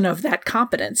celebration of that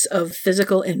competence, of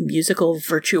physical and musical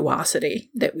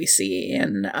virtuosity that we see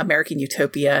in American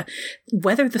Utopia,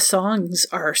 whether the songs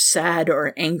are sad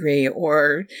or angry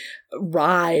or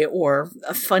wry or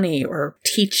funny or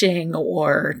teaching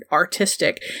or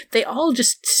artistic, they all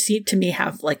just seem to me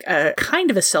have like a kind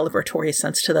of a celebratory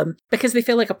sense to them because they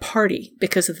feel like a party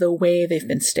because of the way they've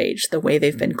been staged, the way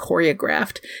they've been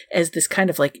choreographed as this kind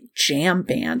of like jam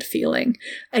band feeling.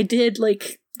 I did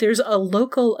like, there's a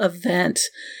local event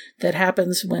that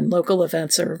happens when local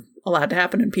events are allowed to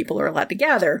happen and people are allowed to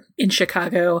gather in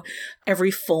Chicago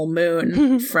every full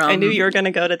moon from... I knew you were going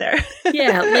to go to there.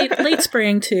 Yeah, late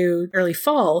spring to early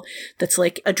fall. That's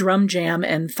like a drum jam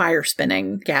and fire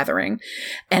spinning gathering.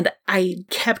 And I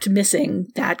kept missing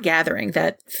that gathering,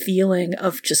 that feeling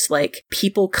of just like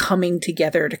people coming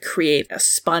together to create a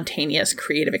spontaneous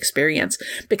creative experience,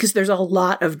 because there's a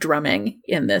lot of drumming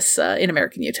in this, in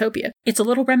American Utopia. It's a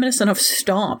little reminiscent of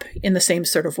Stomp in the same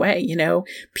sort of way, you know,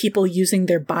 people using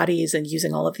their bodies and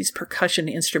using all of these percussion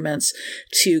instruments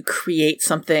to create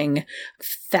something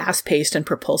fast-paced and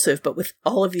propulsive, but with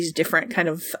all of these different kind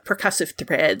of percussive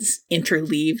threads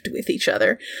interleaved with each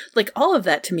other. Like all of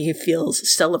that to me feels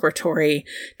celebratory,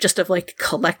 just of like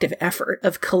collective effort,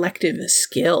 of collective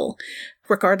skill,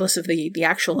 regardless of the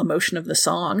actual emotion of the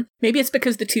song. Maybe it's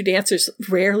because the two dancers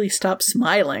rarely stop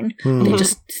smiling.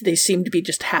 They seem to be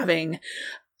just having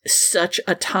such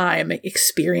a time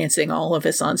experiencing all of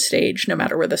this on stage, no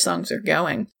matter where the songs are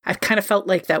going. I've kind of felt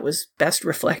like that was best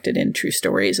reflected in True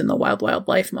Stories in the Wild Wild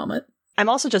Life moment. I'm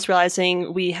also just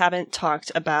realizing we haven't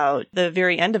talked about the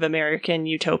very end of American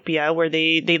Utopia, where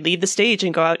they leave the stage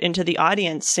and go out into the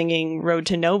audience singing Road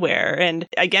to Nowhere. And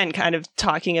again, kind of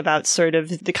talking about sort of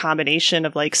the combination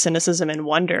of like cynicism and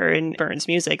wonder in Byrne's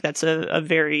music. That's a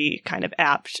very kind of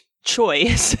apt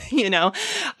choice, you know,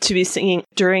 to be singing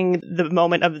during the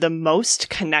moment of the most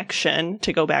connection,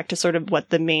 to go back to sort of what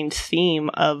the main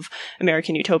theme of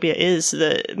American Utopia is,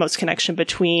 the most connection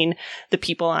between the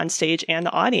people on stage and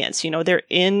the audience. You know, they're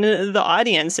in the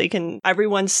audience.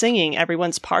 Everyone's singing,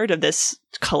 everyone's part of this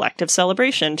collective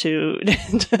celebration, to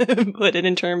put it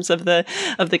in terms of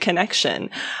the connection.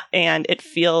 And it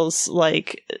feels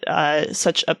like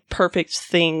such a perfect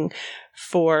thing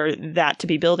for that to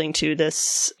be building to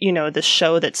this, you know, the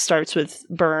show that starts with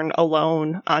Byrne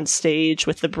alone on stage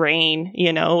with the brain,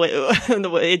 you know,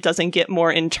 it doesn't get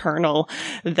more internal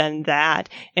than that.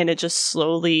 And it just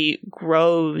slowly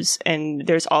grows. And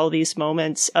there's all these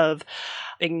moments of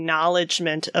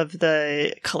acknowledgement of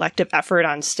the collective effort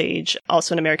on stage.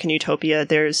 Also in American Utopia,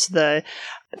 there's the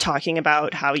talking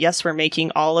about how, yes, we're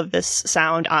making all of this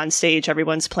sound on stage.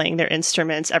 Everyone's playing their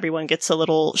instruments. Everyone gets a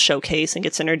little showcase and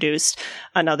gets introduced.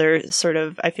 Another sort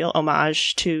of, I feel,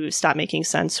 homage to Stop Making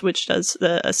Sense, which does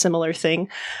a similar thing.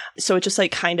 So it just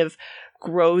like kind of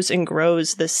grows and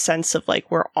grows this sense of like,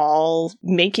 we're all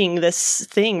making this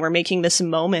thing, we're making this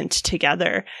moment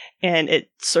together. And it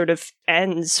sort of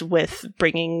ends with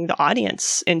bringing the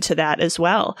audience into that as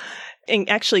well. And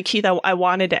actually, Keith, I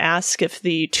wanted to ask if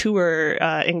the tour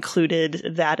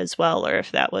included that as well, or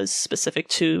if that was specific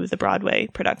to the Broadway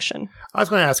production. I was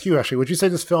going to ask you, actually, would you say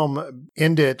this film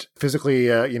ended physically,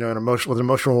 with an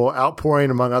emotional outpouring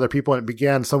among other people, and it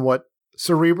began somewhat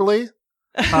cerebrally?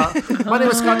 My name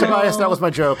is Scott Tobias. That was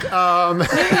my joke. I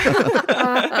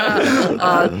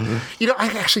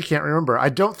actually can't remember. I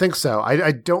don't think so.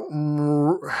 I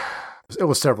don't. It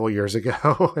was several years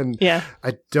ago, and yeah.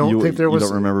 I don't think there was. You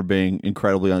don't remember being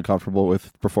incredibly uncomfortable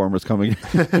with performers coming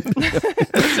in, which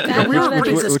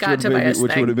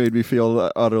would have made me feel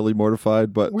utterly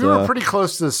mortified. But we were pretty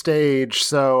close to the stage,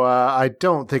 so I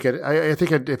don't think it. I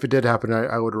think if it did happen,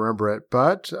 I would remember it,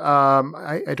 but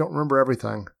I don't remember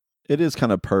everything. It is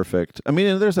kind of perfect. I mean,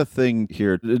 and there's a thing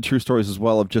here in True Stories as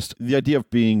well of just the idea of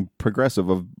being progressive,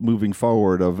 of moving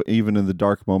forward, of even in the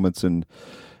dark moments in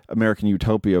American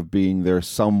Utopia, of being there's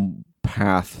some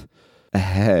path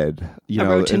ahead. A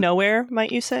road to nowhere,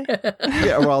 might you say?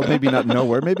 Yeah, well, maybe not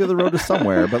nowhere. Maybe the road is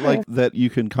somewhere, but like that you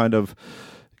can kind of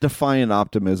defiant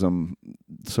optimism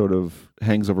sort of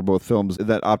hangs over both films.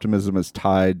 That optimism is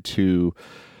tied to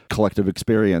collective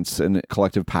experience and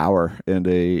collective power and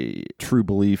a true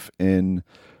belief in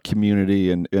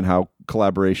community and how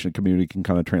collaboration and community can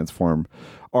kind of transform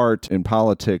art and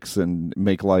politics and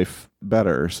make life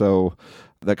better. So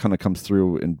that kind of comes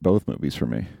through in both movies for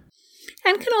me.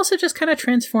 And can also just kind of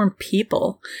transform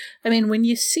people. I mean, when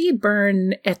you see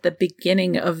Byrne at the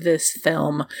beginning of this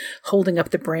film holding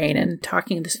up the brain and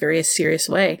talking in this very serious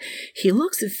way, he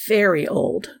looks very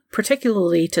old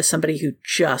particularly to somebody who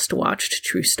just watched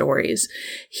True Stories.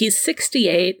 He's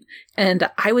 68, and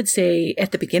I would say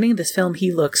at the beginning of this film,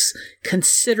 he looks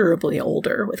considerably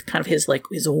older with kind of his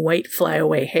white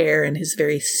flyaway hair and his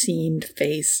very seamed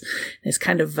face, and his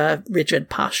kind of rigid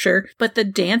posture. But the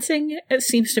dancing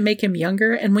seems to make him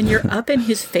younger. And when you're up in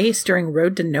his face during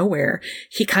Road to Nowhere,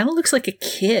 he kind of looks like a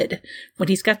kid when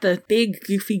he's got the big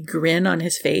goofy grin on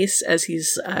his face as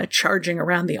he's charging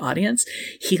around the audience.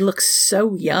 He looks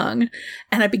so young.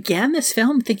 And I began this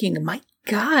film thinking, my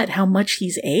God, how much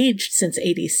he's aged since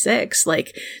 86.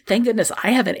 Like, thank goodness I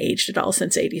haven't aged at all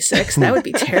since 86. That would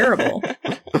be terrible.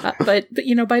 But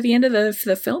by the end of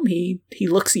the film, he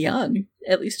looks young,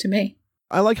 at least to me.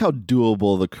 I like how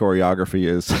doable the choreography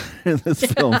is in this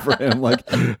film for him.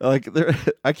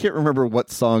 I can't remember what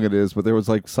song it is, but there was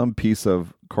like some piece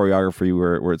of choreography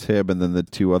where it's him and then the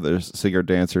two other singer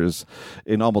dancers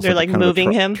in almost they're like kind moving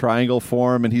of him triangle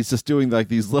form, and he's just doing like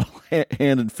these little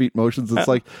hand and feet motions. It's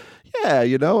like, yeah,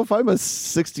 if I'm a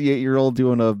 68-year-old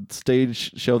doing a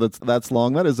stage show that's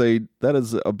long, that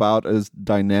is about as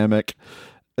dynamic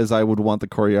as I would want the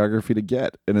choreography to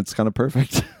get, and it's kind of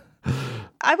perfect.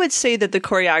 I would say that the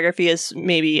choreography is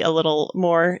maybe a little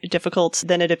more difficult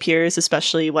than it appears,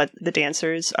 especially what the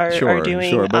dancers are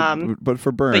doing. Sure, but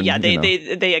for Byrne, but yeah,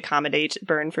 they accommodate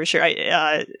Byrne for sure.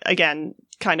 Again,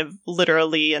 kind of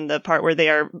literally in the part where they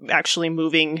are actually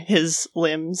moving his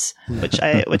limbs, which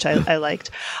I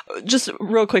liked. Just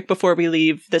real quick before we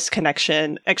leave this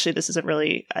connection, actually this isn't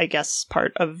really, I guess,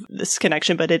 part of this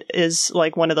connection, but it is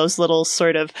like one of those little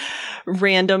sort of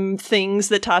random things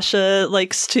that Tasha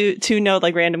likes to note,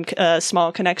 like random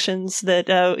small connections that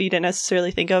you didn't necessarily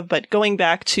think of. But going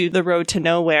back to The Road to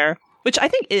Nowhere, which I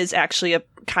think is actually a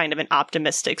kind of an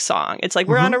optimistic song. It's like,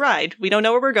 we're on a ride. We don't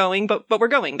know where we're going, but we're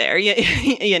going there,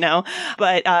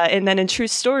 But, and then in True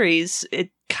Stories,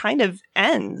 it kind of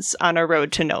ends on a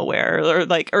road to nowhere,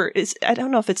 I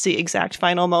don't know if it's the exact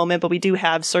final moment, but we do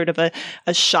have sort of a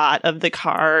shot of the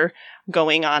car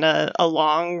going on a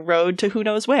long road to who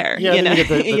knows where. Yeah, and then you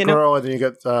get the girl, and then you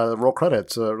get roll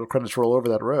credits. Roll credits roll over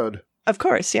that road. Of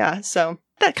course, yeah. So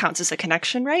that counts as a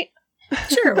connection, right?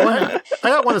 Sure, why not? I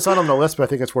got one that's not on the list, but I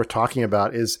think it's worth talking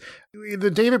about, is the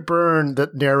David Byrne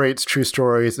that narrates True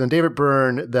Stories and David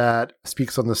Byrne that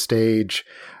speaks on the stage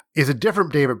is a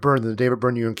different David Byrne than the David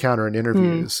Byrne you encounter in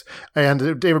interviews. And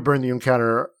the David Byrne you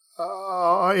encounter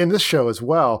in this show as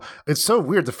well. It's so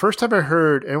weird. The first time I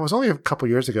heard, and it was only a couple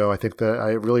years ago, I think, that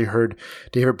I really heard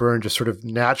David Byrne just sort of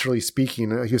naturally speaking.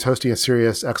 He was hosting a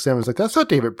Sirius XM. I was like, that's not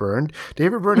David Byrne.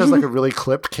 David Byrne has like a really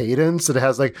clipped cadence. It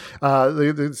has like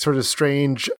the sort of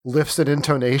strange lifts and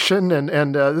intonation.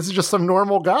 And this is just some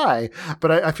normal guy.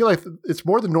 But I feel like it's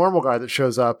more the normal guy that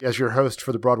shows up as your host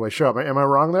for the Broadway show. Am I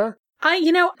wrong there?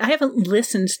 I haven't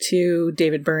listened to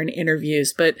David Byrne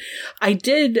interviews, but I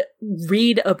did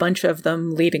read a bunch of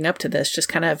them leading up to this, just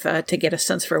kind of to get a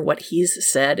sense for what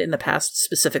he's said in the past,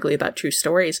 specifically about True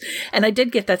Stories. And I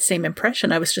did get that same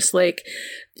impression. I was just like,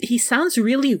 he sounds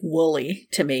really woolly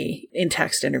to me in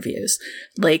text interviews.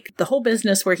 Like the whole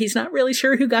business where he's not really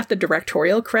sure who got the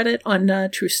directorial credit on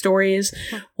True Stories,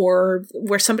 or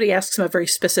where somebody asks him a very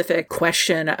specific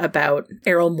question about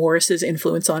Errol Morris's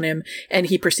influence on him, and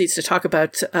he proceeds to talk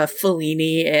about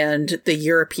Fellini and the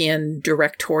European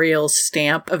directorial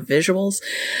stamp of visuals.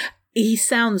 He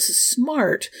sounds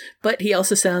smart, but he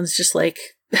also sounds just like,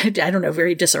 I don't know,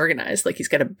 very disorganized. Like he's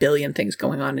got a billion things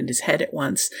going on in his head at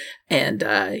once and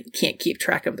can't keep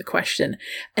track of the question.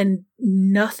 And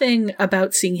nothing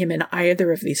about seeing him in either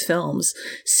of these films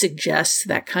suggests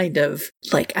that kind of,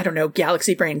 like, I don't know,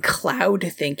 galaxy brain cloud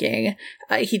thinking.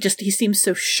 He seems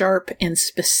so sharp and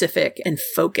specific and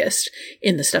focused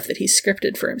in the stuff that he's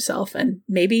scripted for himself. And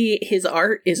maybe his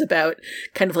art is about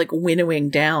kind of like winnowing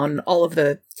down all of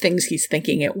the things he's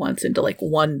thinking at once into like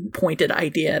one pointed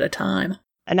idea at a time.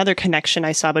 Another connection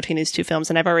I saw between these two films,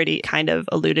 and I've already kind of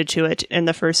alluded to it in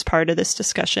the first part of this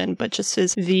discussion, but just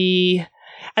is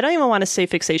I don't even want to say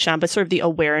fixation on, but sort of the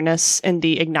awareness and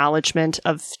the acknowledgement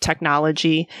of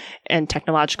technology and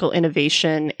technological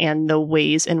innovation and the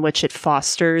ways in which it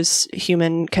fosters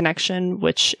human connection,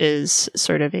 which is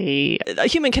sort of a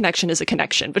human connection is a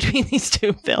connection between these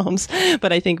two films.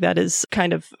 But I think that is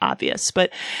kind of obvious.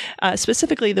 But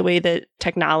specifically the way that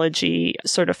technology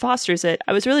sort of fosters it,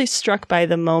 I was really struck by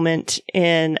the moment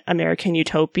in American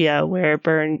Utopia where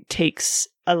Byrne takes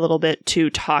a little bit to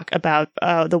talk about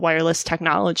the wireless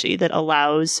technology that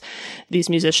allows these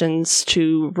musicians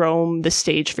to roam the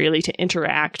stage freely, to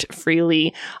interact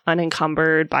freely,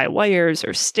 unencumbered by wires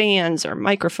or stands or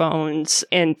microphones,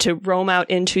 and to roam out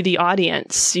into the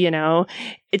audience.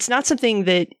 It's not something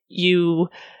that you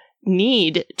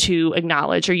need to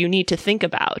acknowledge or you need to think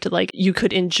about. Like, you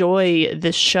could enjoy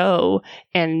this show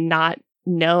and not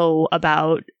know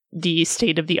about the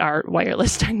state-of-the-art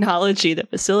wireless technology that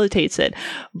facilitates it.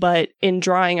 But in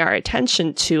drawing our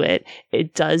attention to it,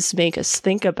 it does make us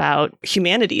think about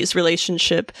humanity's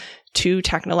relationship to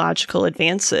technological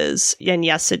advances. And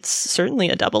yes, it's certainly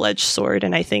a double-edged sword.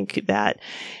 And I think that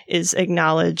is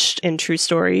acknowledged in True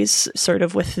Stories, sort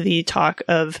of with the talk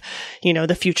of, you know,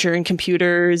 the future in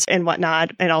computers and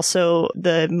whatnot. And also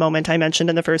the moment I mentioned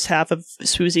in the first half of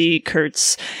Swoosie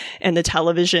Kurtz and the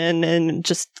television and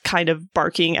just kind of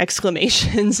barking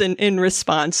exclamations in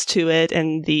response to it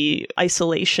and the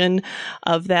isolation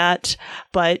of that.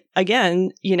 But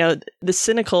again, you know, the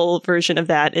cynical version of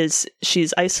that is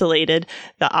she's isolated.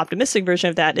 The optimistic version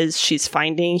of that is she's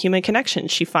finding human connection.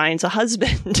 She finds a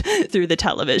husband through the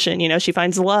television. You know, she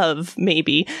finds love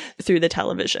maybe through the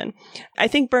television. I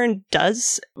think Byrne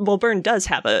does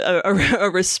have a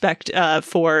respect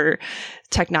for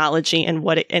technology and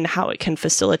and how it can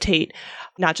facilitate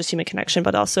not just human connection,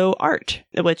 but also art,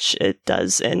 which it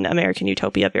does in American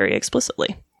Utopia very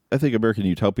explicitly. I think American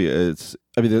Utopia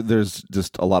there's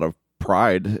just a lot of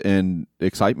pride and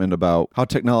excitement about how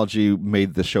technology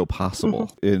made the show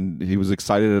possible. Mm-hmm. And he was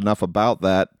excited enough about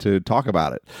that to talk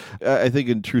about it. I think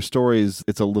in True Stories,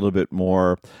 it's a little bit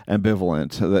more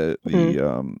ambivalent,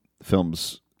 the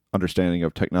film's understanding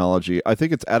of technology. I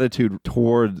think its attitude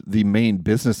toward the main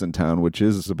business in town, which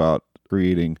is about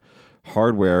creating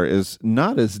hardware, is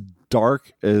not as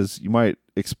dark as you might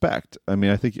expect. I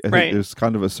mean, I think there's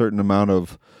kind of a certain amount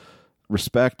of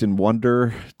respect and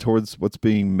wonder towards what's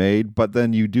being made, but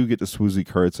then you do get to Swoosie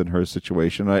Kurtz and her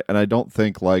situation. And I don't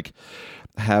think like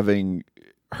having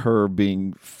her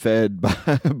being fed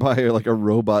by like a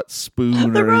robot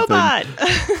spoon or robot.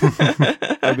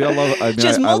 Anything. She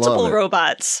has multiple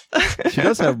robots. She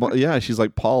does have, she's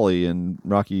like Polly in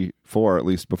Rocky IV, at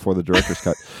least before the director's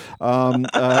cut. And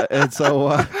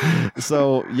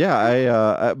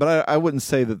but I wouldn't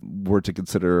say that we're to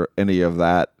consider any of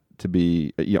that to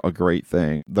be a great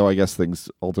thing, though I guess things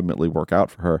ultimately work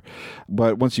out for her.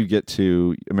 But once you get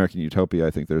to American Utopia,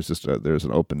 I think there's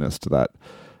an openness to that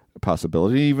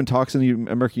possibility. He even talks in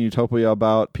American Utopia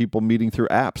about people meeting through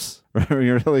apps.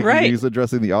 Right? He's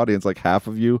addressing the audience like half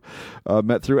of you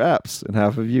met through apps and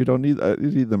half of you don't need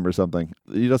them or something.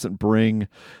 He doesn't bring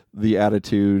the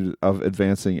attitude of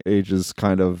advancing ages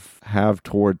kind of have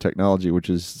toward technology, which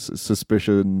is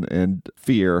suspicion and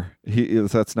fear.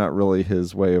 That's not really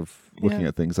his way of looking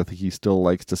at things. I think he still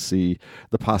likes to see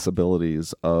the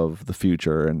possibilities of the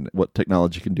future and what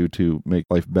technology can do to make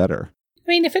life better. I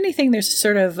mean, if anything, there's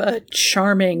sort of a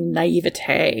charming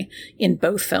naivete in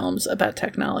both films about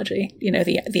technology. You know,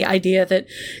 the idea that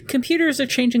computers are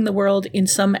changing the world in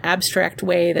some abstract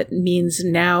way that means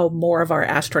now more of our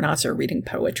astronauts are reading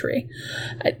poetry.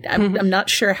 I'm not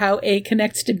sure how A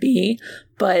connects to B,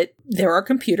 but there are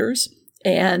computers,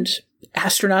 and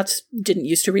astronauts didn't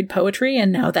used to read poetry,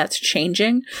 and now that's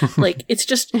changing. Like,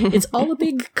 it's all a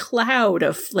big cloud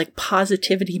of like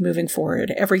positivity moving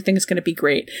forward. Everything's going to be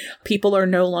great. People are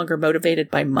no longer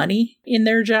motivated by money in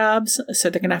their jobs, so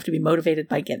they're going to have to be motivated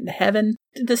by getting to heaven.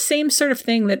 The same sort of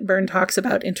thing that Byrne talks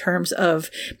about in terms of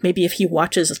maybe if he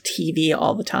watches TV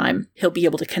all the time, he'll be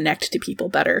able to connect to people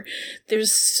better.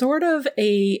 There's sort of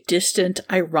a distant,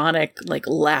 ironic, like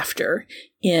laughter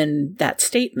in that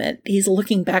statement. He's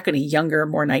looking back at a younger,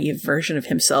 more naive version of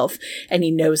himself, and he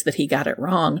knows that he got it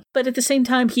wrong. But at the same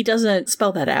time, he doesn't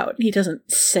spell that out. He doesn't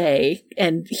say,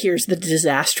 and here's the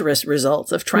disastrous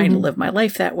results of trying to live my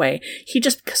life that way. He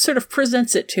just sort of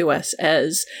presents it to us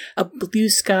as a blue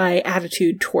sky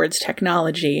attitude towards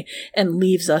technology and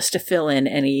leaves us to fill in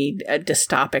any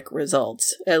dystopic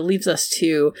results. It leaves us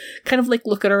to kind of like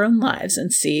look at our own lives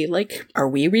and see, like, are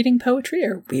we reading poetry?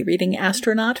 Are we reading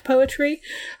astronaut poetry?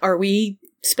 Are we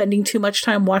spending too much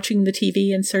time watching the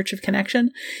TV in search of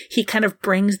connection? He kind of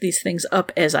brings these things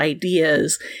up as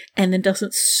ideas and then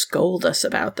doesn't scold us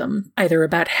about them, either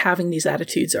about having these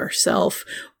attitudes ourselves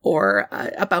or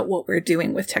about what we're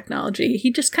doing with technology.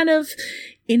 He just kind of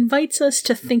invites us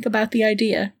to think about the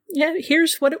idea. Yeah,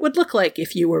 here's what it would look like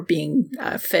if you were being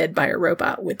fed by a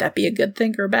robot. Would that be a good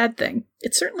thing or a bad thing?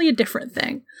 It's certainly a different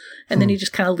thing. And then he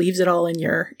just kind of leaves it all in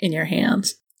your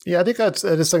hands. Yeah, I think that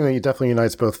is something that definitely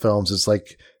unites both films. It's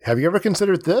like, have you ever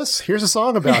considered this? Here's a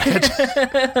song about it.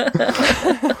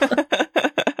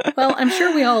 Well, I'm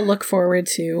sure we all look forward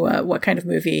to what kind of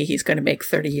movie he's going to make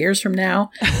 30 years from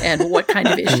now and what kind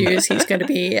of issues he's going to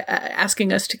be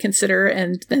asking us to consider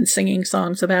and then singing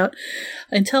songs about.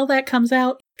 Until that comes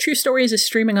out, True Stories is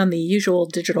streaming on the usual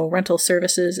digital rental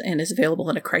services and is available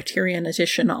in a Criterion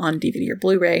edition on DVD or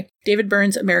Blu-ray. David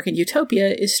Byrne's American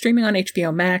Utopia is streaming on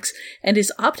HBO Max and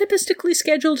is optimistically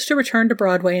scheduled to return to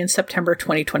Broadway in September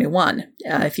 2021.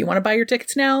 If you want to buy your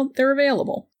tickets now, they're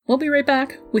available. We'll be right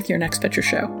back with your Next Picture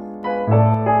Show.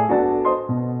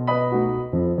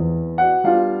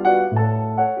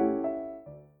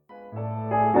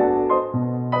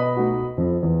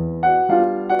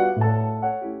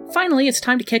 Finally, it's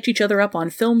time to catch each other up on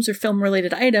films or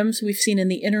film-related items we've seen in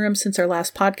the interim since our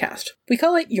last podcast. We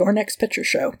call it Your Next Picture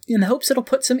Show, in the hopes it'll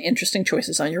put some interesting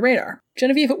choices on your radar.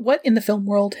 Genevieve, what in the film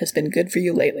world has been good for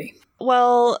you lately?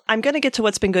 Well, I'm going to get to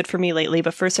what's been good for me lately,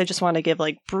 but first I just want to give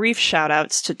brief shout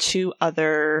outs to two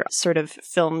other sort of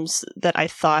films that I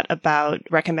thought about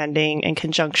recommending in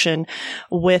conjunction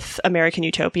with American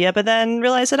Utopia, but then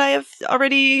realized that I have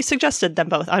already suggested them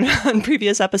both on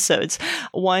previous episodes.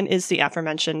 One is the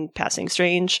aforementioned Passing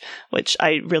Strange, which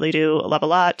I really do love a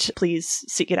lot. Please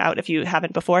seek it out if you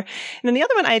haven't before. And then the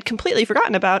other one I had completely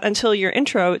forgotten about until your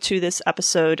intro to this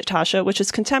episode, Tasha, which is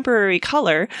Contemporary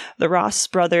Color, the Ross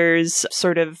brothers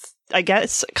sort of, I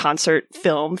guess, concert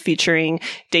film featuring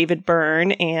David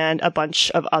Byrne and a bunch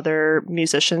of other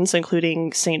musicians,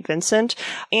 including St. Vincent,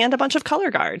 and a bunch of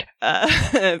color guard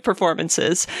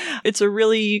performances. It's a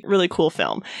really, really cool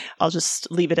film. I'll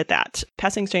just leave it at that.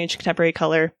 Passing Strange, Contemporary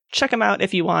Color. Check them out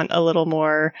if you want a little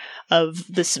more of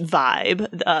this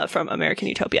vibe from American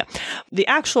Utopia. The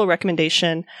actual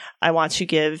recommendation I want to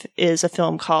give is a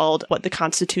film called What the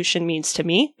Constitution Means to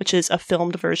Me, which is a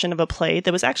filmed version of a play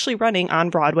that was actually running on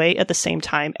Broadway at the same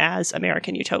time as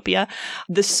American Utopia.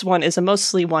 This one is a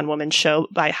mostly one-woman show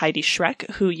by Heidi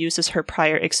Schreck, who uses her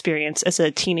prior experience as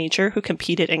a teenager who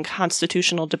competed in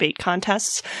constitutional debate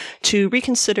contests to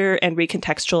reconsider and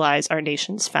recontextualize our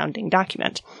nation's founding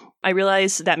document. I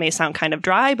realize that may sound kind of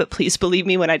dry, but please believe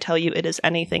me when I tell you it is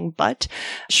anything but.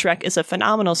 Schreck is a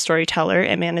phenomenal storyteller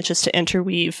and manages to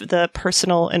interweave the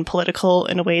personal and political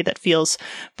in a way that feels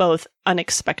both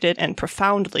unexpected and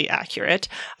profoundly accurate,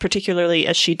 particularly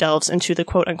as she delves into the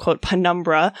quote-unquote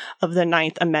penumbra of the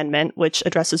Ninth Amendment, which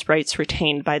addresses rights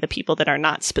retained by the people that are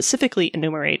not specifically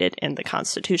enumerated in the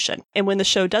Constitution. And when the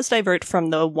show does divert from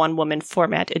the one-woman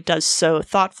format, it does so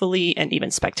thoughtfully and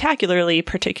even spectacularly,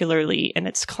 particularly in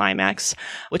its climax,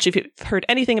 which if you've heard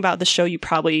anything about the show, you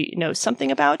probably know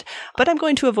something about, but I'm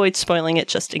going to avoid spoiling it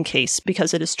just in case,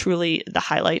 because it is truly the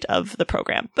highlight of the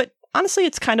program. But honestly,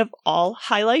 it's kind of all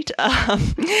highlight.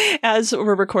 As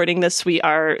we're recording this, we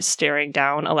are staring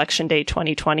down Election Day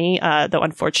 2020, though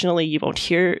unfortunately you won't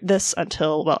hear this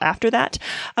until well after that,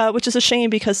 which is a shame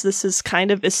because this is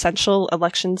kind of essential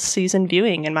election season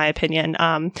viewing, in my opinion.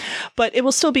 But it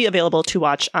will still be available to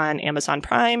watch on Amazon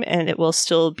Prime, and it will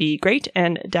still be great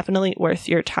and definitely worth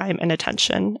your time and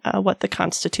attention. What the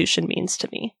Constitution Means to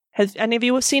Me. Has any of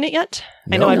you seen it yet?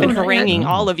 No. I know I've been haranguing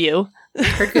all of you.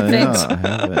 Heard good things. I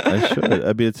haven't. I should.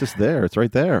 I mean, it's just there. It's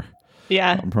right there.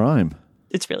 Yeah. On Prime.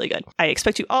 It's really good. I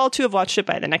expect you all to have watched it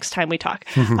by the next time we talk.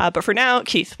 But for now,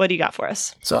 Keith, what do you got for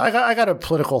us? So I got a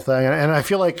political thing, and I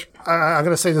feel like I'm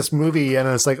going to say this movie, and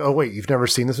it's like, oh, wait, you've never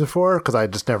seen this before? Because I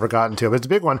just never gotten to it. But it's a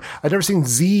big one. I've never seen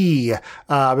Z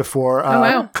before. Oh,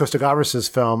 wow. Costa Gavras'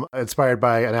 film, inspired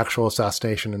by an actual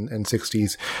assassination in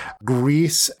 60s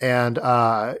Greece. And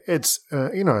it's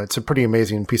a pretty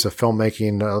amazing piece of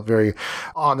filmmaking, very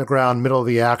on the ground, middle of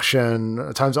the action,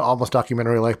 at times almost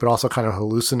documentary-like, but also kind of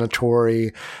hallucinatory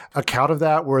account of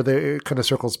that, where it kind of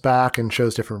circles back and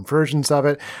shows different versions of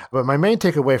it. But my main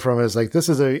takeaway from it is like, this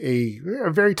is a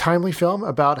very timely film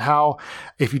about how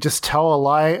if you just tell a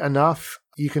lie enough,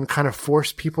 you can kind of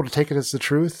force people to take it as the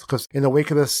truth. Because in the wake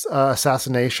of this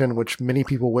assassination, which many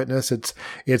people witness, it's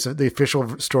the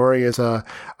official story is a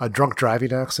drunk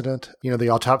driving accident. The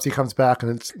autopsy comes back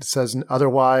and it says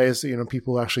otherwise.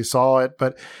 People actually saw it,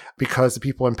 but because the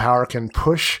people in power can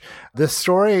push this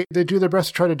story, they do their best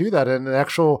to try to do that. And the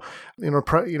actual,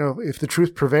 if the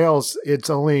truth prevails,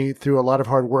 it's only through a lot of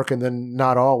hard work, and then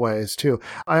not always too.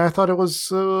 I thought it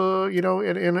was, in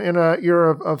a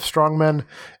era of strongmen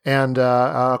and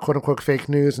quote unquote fake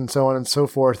news and so on and so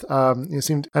forth. It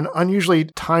seemed an unusually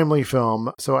timely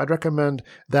film, so I'd recommend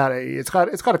that. It's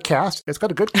got a cast. It's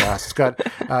got a good cast. It's got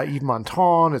Yves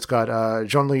Montand. It's got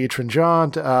Jean-Louis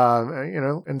Trintignant.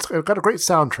 And it's got a great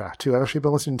soundtrack too. I've actually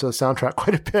been listening to the soundtrack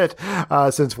quite a bit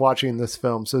since watching this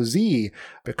film. So Z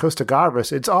by Costa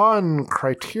Gavras. It's on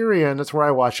Criterion. That's where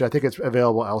I watched it. I think it's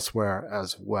available elsewhere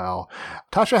as well.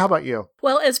 Tasha, how about you?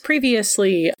 Well, as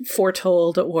previously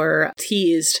foretold or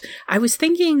teased, I was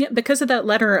thinking, because of that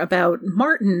letter about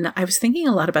Martin, I was thinking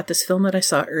a lot about this film that I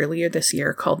saw earlier this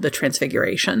year called The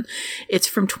Transfiguration. It's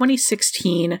from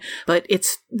 2016, but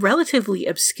it's relatively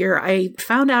obscure. I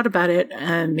found out about it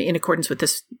in accordance with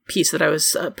this piece that I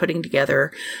was putting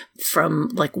together from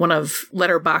like one of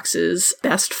Letterboxd's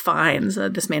best finds,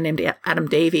 this man named Adam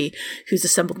Davey, who's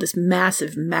assembled this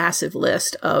massive, massive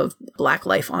list of Black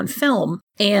life on film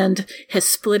and has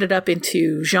split it up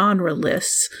into genre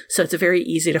lists. So it's very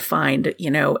easy to find, you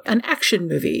know, an action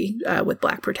movie with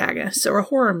Black protagonists, or a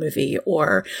horror movie,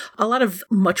 or a lot of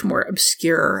much more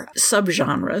obscure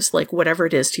subgenres, like whatever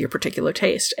it is to your particular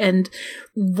taste. And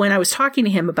when I was talking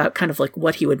to him about kind of like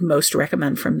what he would most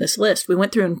recommend from this list, we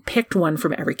went through and picked one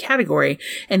from every category,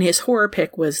 and his horror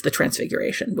pick was The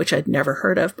Transfiguration, which I'd never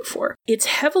heard of before. It's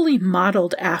heavily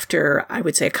modeled after, I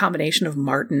would say, a combination of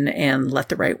Martin and Let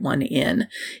the Right One In.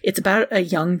 It's about a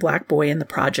young Black boy in the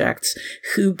projects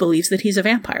who believes that he's a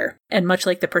vampire. And much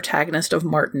like the protagonist of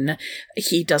Martin,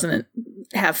 he doesn't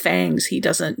have fangs. He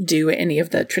doesn't do any of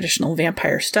the traditional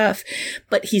vampire stuff,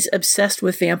 but he's obsessed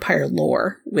with vampire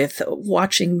lore, with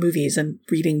watching movies and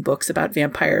reading books about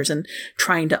vampires and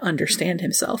trying to understand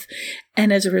himself.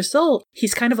 And as a result,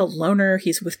 he's kind of a loner.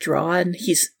 He's withdrawn.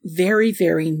 He's very,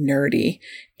 very nerdy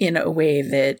in a way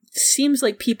that seems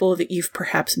like people that you've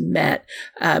perhaps met,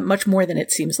 much more than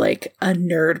it seems like a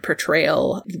nerd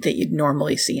portrayal that you'd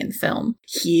normally see in film.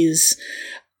 He's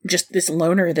just this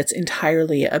loner that's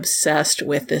entirely obsessed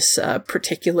with this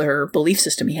particular belief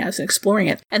system he has and exploring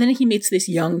it. And then he meets this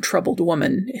young troubled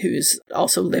woman who's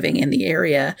also living in the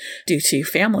area due to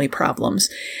family problems.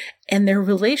 And their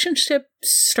relationship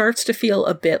starts to feel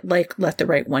a bit like Let the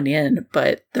Right One In,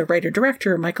 but the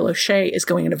writer-director, Michael O'Shea, is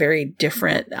going in a very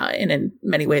different and in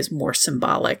many ways more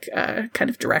symbolic kind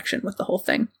of direction with the whole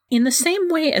thing. In the same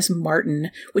way as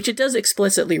Martin, which it does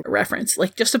explicitly reference,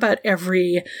 like just about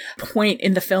every point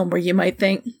in the film where you might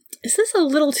think, is this a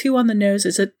little too on the nose?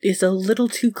 Is a little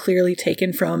too clearly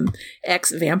taken from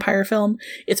X vampire film?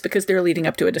 It's because they're leading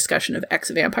up to a discussion of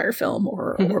X vampire film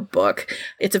or book.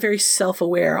 It's a very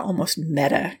self-aware, almost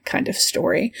meta kind of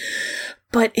story.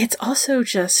 But it's also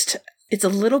just, it's a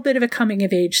little bit of a coming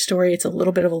of age story. It's a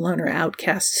little bit of a loner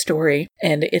outcast story.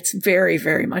 And it's very,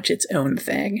 very much its own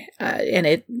thing. And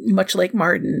it, much like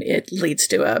Martin, it leads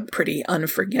to a pretty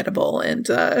unforgettable and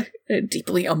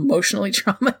deeply emotionally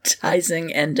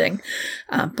traumatizing ending.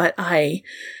 But I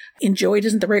enjoyed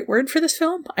isn't the right word for this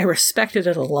film. I respected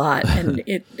it a lot. And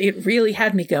it really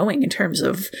had me going in terms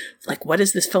of like, what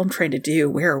is this film trying to do?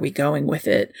 Where are we going with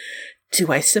it? Do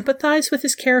I sympathize with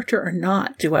his character or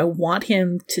not? Do I want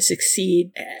him to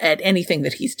succeed at anything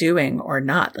that he's doing or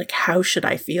not? Like, how should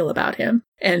I feel about him?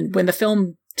 And when the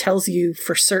film tells you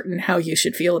for certain how you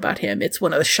should feel about him, it's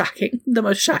one of the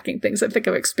most shocking things I think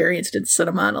I've experienced in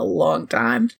cinema in a long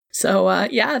time. So,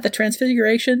 The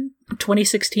Transfiguration,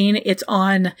 2016, it's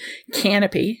on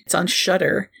Canopy, it's on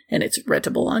Shudder, and it's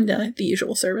rentable on the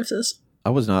usual services. I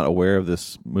was not aware of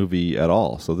this movie at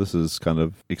all, so this is kind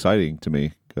of exciting to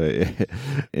me.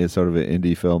 It's sort of an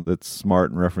indie film that's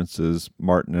smart and references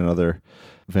Martin and other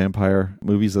vampire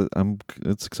movies.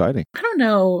 It's exciting. I don't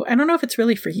know if it's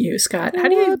really for you, Scott. How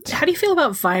do you feel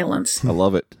about violence? I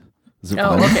love it.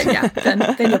 Okay, yeah.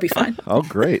 Then you'll be fine. Oh,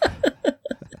 great.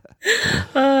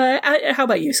 How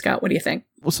about you, Scott? What do you think?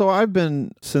 Well, so I've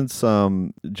been, since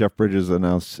Jeff Bridges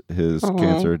announced his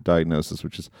cancer diagnosis,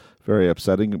 which is very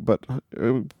upsetting, but,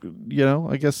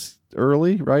 I guess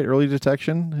early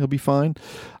detection, he'll be fine.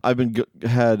 I've been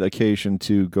had occasion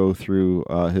to go through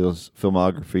his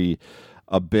filmography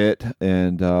a bit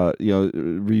and,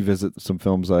 revisit some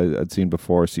films I'd seen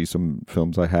before, see some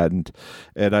films I hadn't.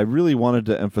 And I really wanted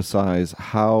to emphasize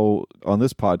on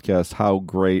this podcast, how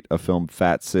great a film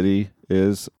Fat City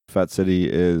is. Fat City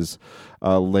is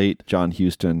a late John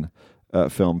Huston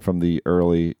film from the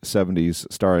early 70s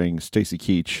starring Stacy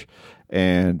Keach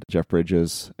and Jeff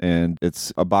Bridges, and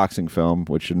it's a boxing film,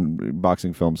 which in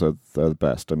boxing films are the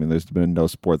best. I mean, there's been no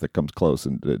sport that comes close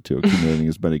to accumulating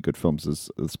as many good films as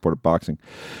the sport of boxing.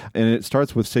 And it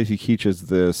starts with Stacy Keach as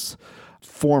this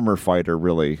former fighter,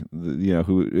 really,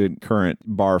 who current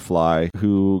barfly,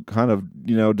 who kind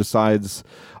of, decides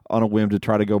on a whim to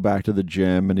try to go back to the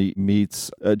gym, and he meets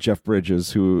Jeff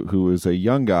Bridges, who is a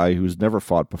young guy who's never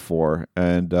fought before,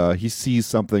 and he sees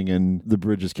something in the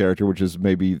Bridges character, which is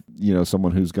maybe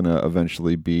someone who's going to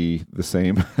eventually be the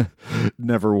same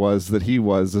never was that he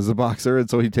was as a boxer, and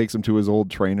so he takes him to his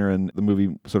old trainer, and the movie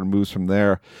sort of moves from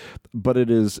there. But it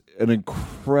is an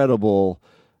incredible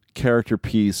character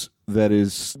piece that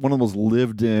is one of the most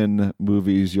lived-in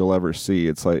movies you'll ever see.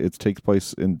 It's like it takes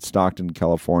place in Stockton,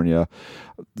 California,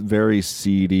 very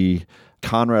seedy,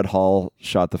 Conrad Hall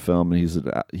shot the film, and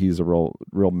he's a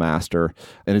real master.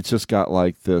 And it's just got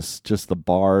like this, just the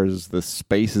bars, the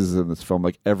spaces in this film,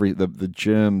 like the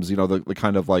gyms, the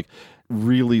kind of like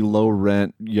really low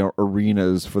rent,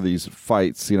 arenas for these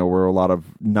fights, where a lot of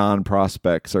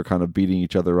non-prospects are kind of beating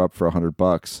each other up for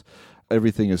 $100.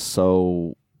 Everything is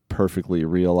so perfectly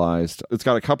realized. It's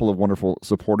got a couple of wonderful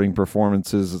supporting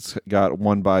performances. It's got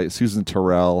one by Susan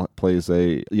Terrell, plays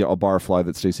a barfly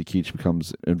that Stacy Keach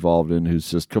becomes involved in,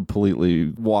 who's just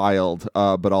completely wild,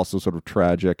 but also sort of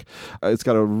tragic. It's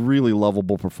got a really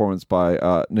lovable performance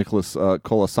by Nicholas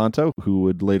Colasanto, who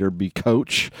would later be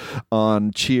Coach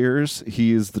on Cheers.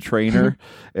 He is the trainer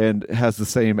and has the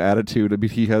same attitude. I mean,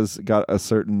 he has got a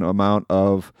certain amount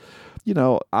of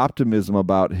optimism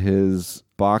about his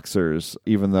boxers,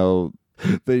 even though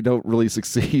they don't really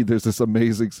succeed. There's this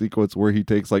amazing sequence where he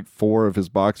takes like 4 of his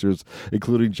boxers,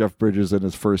 including Jeff Bridges, in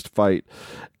his first fight,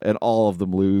 and all of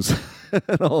them lose.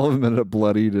 And all of them end up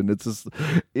bloodied, and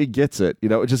it gets it.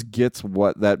 It just gets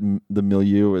what the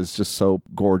milieu is just so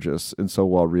gorgeous and so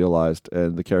well realized,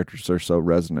 and the characters are so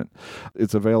resonant.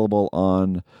 It's available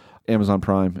on Amazon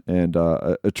Prime, and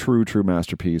a true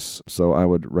masterpiece. So I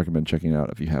would recommend checking it out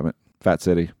if you haven't. Fat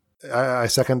City. I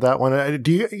second that one.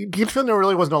 Do you feel there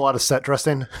really wasn't a lot of set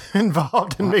dressing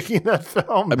involved in making that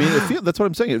film? I mean, that's what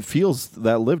I'm saying. It feels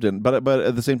that lived in, but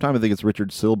at the same time, I think it's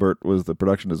Richard Silbert was the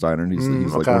production designer, and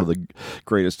he's like one of the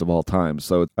greatest of all time.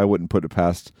 So I wouldn't put it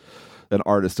past an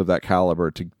artist of that caliber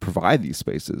to provide these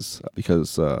spaces,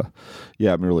 because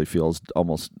it really feels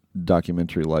almost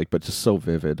documentary-like, but just so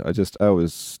vivid. I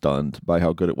was stunned by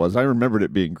how good it was. I remembered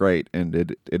it being great, and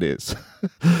it is.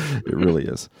 It really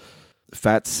is.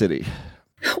 Fat City.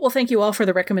 Well, thank you all for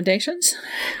the recommendations.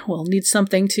 We'll need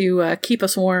something to keep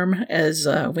us warm as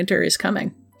winter is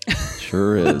coming.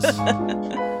 Sure is.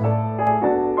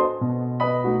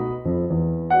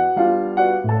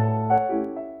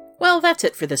 Well, that's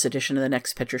it for this edition of the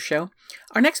Next Picture Show.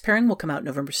 Our next pairing will come out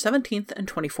November 17th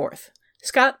and 24th.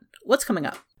 Scott, what's coming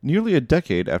up? Nearly a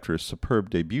decade after his superb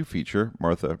debut feature,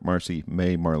 Martha, Marcy,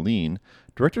 May, Marlene,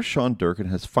 director Sean Durkin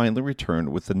has finally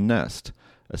returned with The Nest,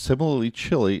 a similarly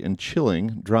chilly and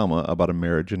chilling drama about a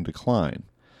marriage in decline.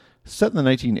 Set in the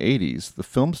 1980s, the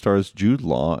film stars Jude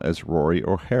Law as Rory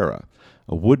O'Hara,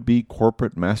 a would-be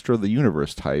corporate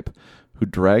master-of-the-universe type who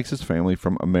drags his family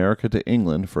from America to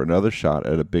England for another shot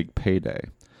at a big payday.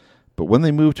 But when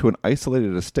they move to an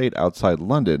isolated estate outside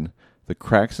London, the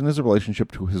cracks in his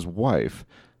relationship to his wife,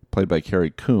 played by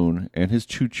Carrie Coon, and his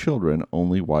 2 children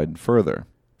only widen further.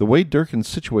 The way Durkin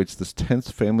situates this tense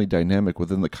family dynamic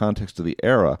within the context of the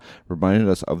era reminded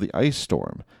us of The Ice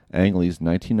Storm, Ang Lee's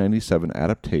 1997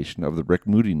 adaptation of the Rick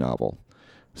Moody novel.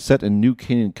 Set in New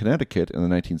Canaan, Connecticut in the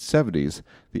 1970s,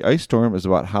 The Ice Storm is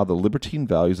about how the libertine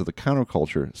values of the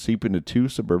counterculture seep into 2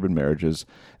 suburban marriages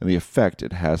and the effect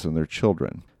it has on their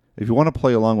children. If you want to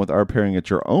play along with our pairing at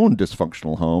your own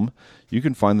dysfunctional home, you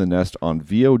can find The Nest on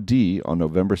VOD on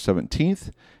November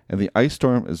 17th, and The Ice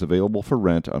Storm is available for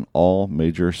rent on all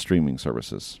major streaming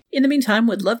services. In the meantime,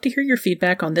 we'd love to hear your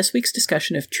feedback on this week's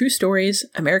discussion of True Stories,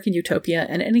 American Utopia,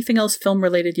 and anything else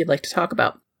film-related you'd like to talk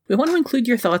about. We want to include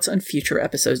your thoughts on future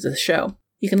episodes of the show.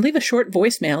 You can leave a short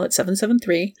voicemail at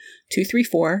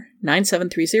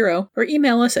 773-234-9730 or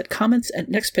email us at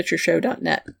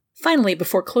comments@nextpictureshow.net. Finally,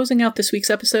 before closing out this week's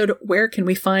episode, where can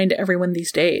we find everyone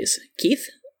these days? Keith?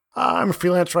 I'm a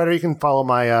freelance writer. You can follow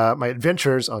my my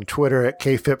adventures on Twitter at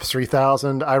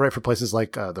KFIPS3000. I write for places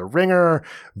like The Ringer,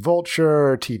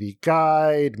 Vulture, TV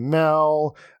Guide,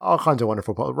 Mel, all kinds of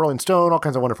wonderful, Rolling Stone, all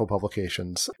kinds of wonderful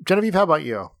publications. Genevieve, how about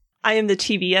you? I am the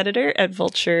TV editor at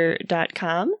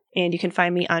vulture.com, and you can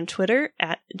find me on Twitter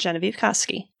at Genevieve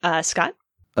Koski. Scott?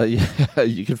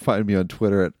 You can find me on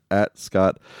Twitter at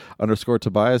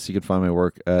Scott_Tobias. You can find my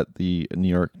work at the New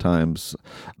York Times,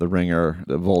 The Ringer,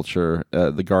 The Vulture,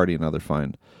 The Guardian, other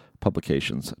fine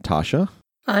publications. Tasha?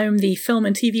 I'm the film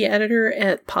and TV editor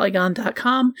at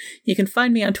Polygon.com. You can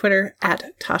find me on Twitter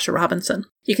at Tasha Robinson.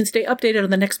 You can stay updated on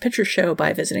the Next Picture Show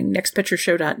by visiting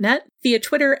nextpictureshow.net, via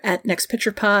Twitter at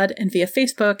NextPicturePod, and via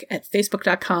Facebook at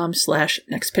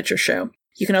facebook.com/NextPictureShow.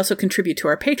 You can also contribute to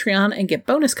our Patreon and get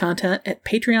bonus content at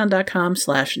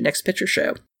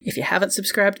patreon.com/nextpictureshow. If you haven't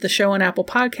subscribed to the show on Apple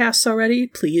Podcasts already,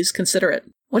 please consider it.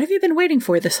 What have you been waiting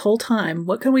for this whole time?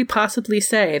 What can we possibly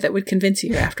say that would convince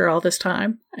you after all this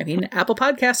time? I mean, Apple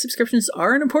Podcast subscriptions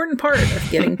are an important part of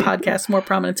giving podcasts more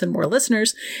prominence and more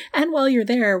listeners, and while you're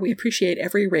there, we appreciate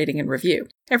every rating and review.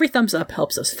 Every thumbs up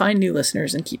helps us find new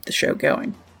listeners and keep the show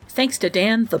going. Thanks to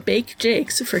Dan the Bake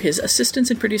Jakes for his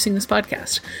assistance in producing this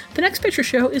podcast. The Next Picture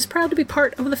Show is proud to be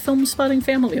part of the Film Spotting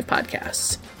family of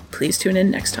podcasts. Please tune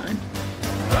in next time.